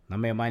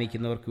 നമ്മെ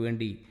മാനിക്കുന്നവർക്ക്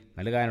വേണ്ടി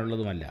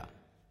നൽകാനുള്ളതുമല്ല.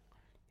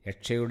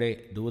 രക്ഷയുടെ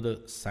ദൂത്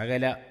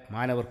സകല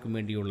മാനവർക്കും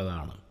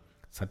വേണ്ടിയുള്ളതാണ്.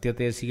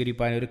 സത്യത്തെ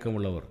സ്വീകരിപ്പാൻ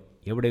ഒരുക്കമുള്ളവർ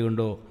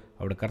എവിടെയുണ്ടോ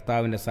അവിടെ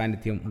കർത്താവിൻ്റെ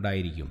സാന്നിധ്യം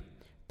ഉണ്ടായിരിക്കും.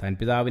 താൻ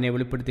പിതാവിനെ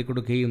വെളിപ്പെടുത്തി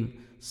കൊടുക്കുകയും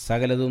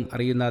സകലതും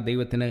അറിയുന്ന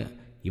ദൈവത്തിന്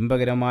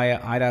ഇമ്പകരമായ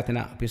ആരാധന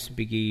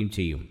അഭ്യസിപ്പിക്കുകയും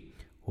ചെയ്യും.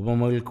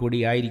 ഉപമകൾ കൂടി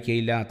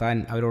ആയിരിക്കയില്ല താൻ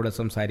അവരോട്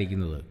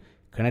സംസാരിക്കുന്നത്.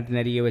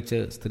 കിണറ്റിനരികെ വെച്ച്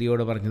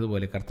സ്ത്രീയോട്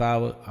പറഞ്ഞതുപോലെ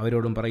കർത്താവ്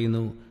അവരോടും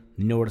പറയുന്നു,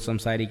 നിന്നോട്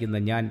സംസാരിക്കുന്ന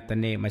ഞാൻ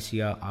തന്നെ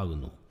മശിയ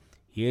ആകുന്നു.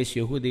 യേശു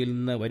യഹൂദയിൽ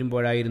നിന്ന്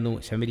വരുമ്പോഴായിരുന്നു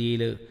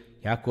ശമരിയയിൽ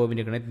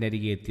യാക്കോബിൻ്റെ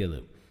കിണറ്റിനരികെ എത്തിയത്.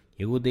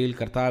 യഹൂദയിൽ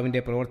കർത്താവിൻ്റെ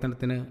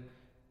പ്രവർത്തനത്തിന്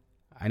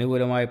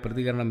അനുകൂലമായ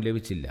പ്രതികരണം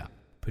ലഭിച്ചില്ല.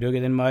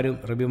 പുരോഹിതന്മാരും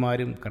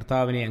റബിമാരും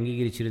കർത്താവിനെ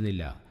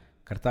അംഗീകരിച്ചിരുന്നില്ല.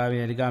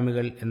 കർത്താവിന്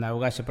അനുഗാമികൾ എന്ന്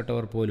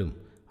അവകാശപ്പെട്ടവർ പോലും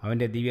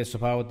അവൻ്റെ ദിവ്യ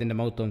സ്വഭാവത്തിൻ്റെ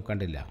മഹത്വം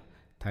കണ്ടില്ല.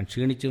 താൻ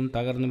ക്ഷീണിച്ചും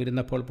തകർന്നും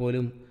ഇരുന്നപ്പോൾ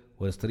പോലും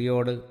ഒരു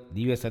സ്ത്രീയോട്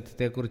ദിവ്യ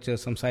സത്യത്തെക്കുറിച്ച്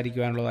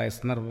സംസാരിക്കുവാനുള്ളതായ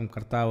സന്ദർഭം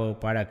കർത്താവ്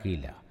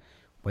പാഴാക്കിയില്ല.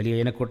 വലിയ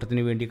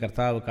ജനക്കൂട്ടത്തിനു വേണ്ടി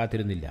കർത്താവ്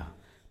കാത്തിരുന്നില്ല.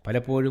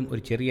 പലപ്പോഴും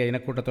ഒരു ചെറിയ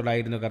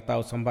ജനക്കൂട്ടത്തോടായിരുന്നു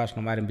കർത്താവ്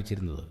സംഭാഷണം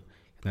ആരംഭിച്ചിരുന്നത്.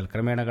 എന്നാൽ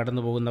ക്രമേണ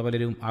കടന്നു പോകുന്ന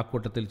പലരും ആ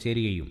കൂട്ടത്തിൽ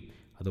ചേരുകയും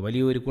അത്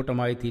വലിയൊരു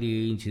കൂട്ടമായി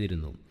തീരുകയും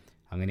ചെയ്തിരുന്നു.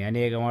 അങ്ങനെ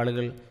അനേകം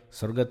ആളുകൾ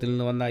സ്വർഗത്തിൽ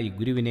നിന്ന് വന്ന ഈ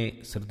ഗുരുവിനെ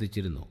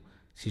ശ്രദ്ധിച്ചിരുന്നു.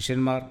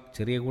 ശിഷ്യന്മാർ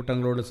ചെറിയ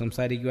കൂട്ടങ്ങളോട്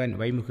സംസാരിക്കുവാൻ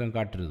വൈമുഖ്യം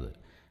കാട്ടരുത്.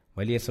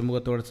 വലിയ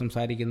സമൂഹത്തോട്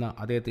സംസാരിക്കുന്ന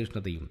അതേ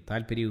തീഷ്ണതയും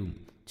താല്പര്യവും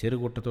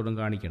ചെറുകൂട്ടത്തോടും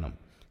കാണിക്കണം.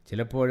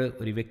 ചിലപ്പോൾ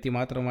ഒരു വ്യക്തി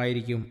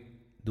മാത്രമായിരിക്കും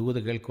ദൂത്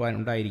കേൾക്കുവാൻ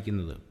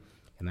ഉണ്ടായിരിക്കുന്നത്,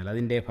 എന്നാൽ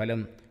അതിൻ്റെ ഫലം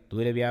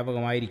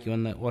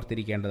ദൂരവ്യാപകമായിരിക്കുമെന്ന്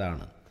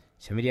ഓർത്തിരിക്കേണ്ടതാണ്.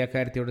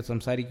 ശമരിയാക്കാരത്തിയോട്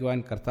സംസാരിക്കുവാൻ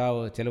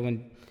കർത്താവ്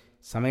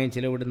സമയം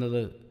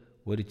ചിലവിടുന്നത്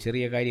ഒരു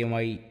ചെറിയ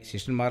കാര്യമായി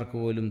ശിഷ്യന്മാർക്ക്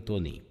പോലും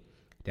തോന്നി.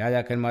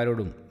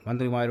 രാജാക്കന്മാരോടും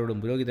മന്ത്രിമാരോടും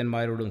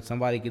പുരോഹിതന്മാരോടും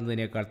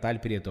സംവാദിക്കുന്നതിനേക്കാൾ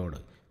താല്പര്യത്തോട്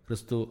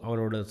ക്രിസ്തു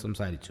അവരോട്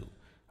സംസാരിച്ചു.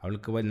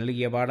 അവൾക്ക്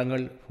നൽകിയ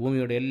പാഠങ്ങൾ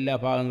ഭൂമിയുടെ എല്ലാ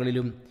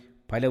ഭാഗങ്ങളിലും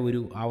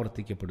പലവരു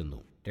ആവർത്തിക്കപ്പെടുന്നു.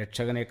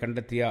 രക്ഷകനെ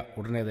കണ്ടെത്തിയ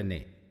ഉടനെ തന്നെ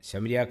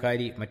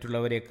ശമരിയാക്കാരി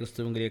മറ്റുള്ളവരെ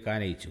ക്രിസ്തുവിലേക്ക്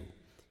ആനയിച്ചു.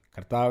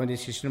 കർത്താവിൻ്റെ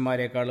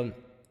ശിഷ്യന്മാരെക്കാളും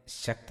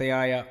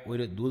ശക്തയായ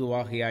ഒരു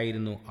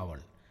ദൂതുവാഹിയായിരുന്നു അവൾ.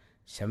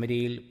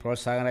 ശമരിയിൽ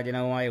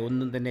പ്രോത്സാഹനജനകമായ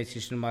ഒന്നും തന്നെ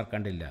ശിഷ്യന്മാർ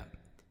കണ്ടില്ല.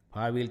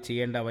 ഭാവിയിൽ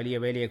ചെയ്യേണ്ട വലിയ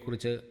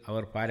വേലയെക്കുറിച്ച്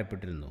അവർ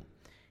ഭാരപ്പെട്ടിരുന്നു.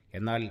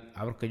 എന്നാൽ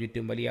അവർക്ക്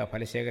ചുറ്റും വലിയ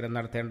ഫലശേഖരം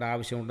നടത്തേണ്ട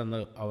ആവശ്യമുണ്ടെന്ന്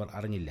അവർ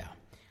അറിഞ്ഞില്ല.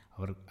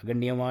 അവർ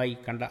അഗണ്യമായി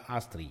കണ്ട ആ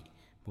സ്ത്രീ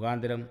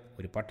മുഖാന്തരം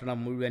ഒരു പട്ടണം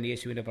മുഴുവൻ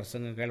യേശുവിൻ്റെ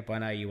പ്രസംഗം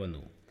കേൾപ്പാനായി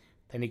വന്നു.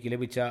 തനിക്ക്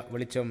ലഭിച്ച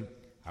വെളിച്ചം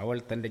അവൾ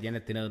തൻ്റെ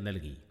ജനത്തിന്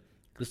നൽകി.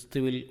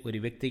 ക്രിസ്തുവിൽ ഒരു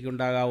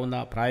വ്യക്തിക്കുണ്ടാകാവുന്ന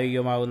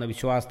പ്രായോഗികമാകുന്ന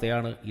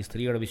വിശ്വാസത്തെയാണ് ഈ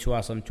സ്ത്രീയുടെ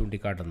വിശ്വാസം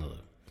ചൂണ്ടിക്കാട്ടുന്നത്.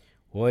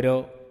 ഓരോ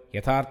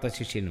യഥാർത്ഥ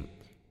ശിഷ്യനും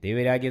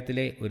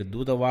ദൈവരാജ്യത്തിലെ ഒരു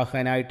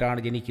ദൂതവാഹകനായിട്ടാണ്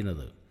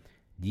ജനിക്കുന്നത്.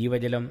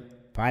 ജീവജലം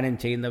പാനം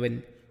ചെയ്യുന്നവൻ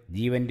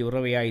ജീവൻ്റെ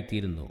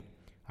ഉറവയായിത്തീരുന്നു.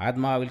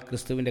 ആത്മാവിൽ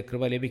ക്രിസ്തുവിൻ്റെ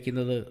കൃപ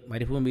ലഭിക്കുന്നത്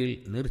മരുഭൂമിയിൽ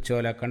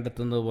നീർച്ചോല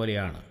കണ്ടെത്തുന്നത്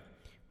പോലെയാണ്.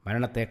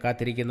 മരണത്തെ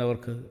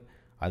കാത്തിരിക്കുന്നവർക്ക്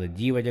അത്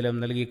ജീവജലം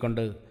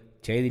നൽകിക്കൊണ്ട്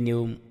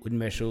ചൈതന്യവും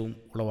ഉന്മേഷവും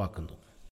ഉളവാക്കുന്നു.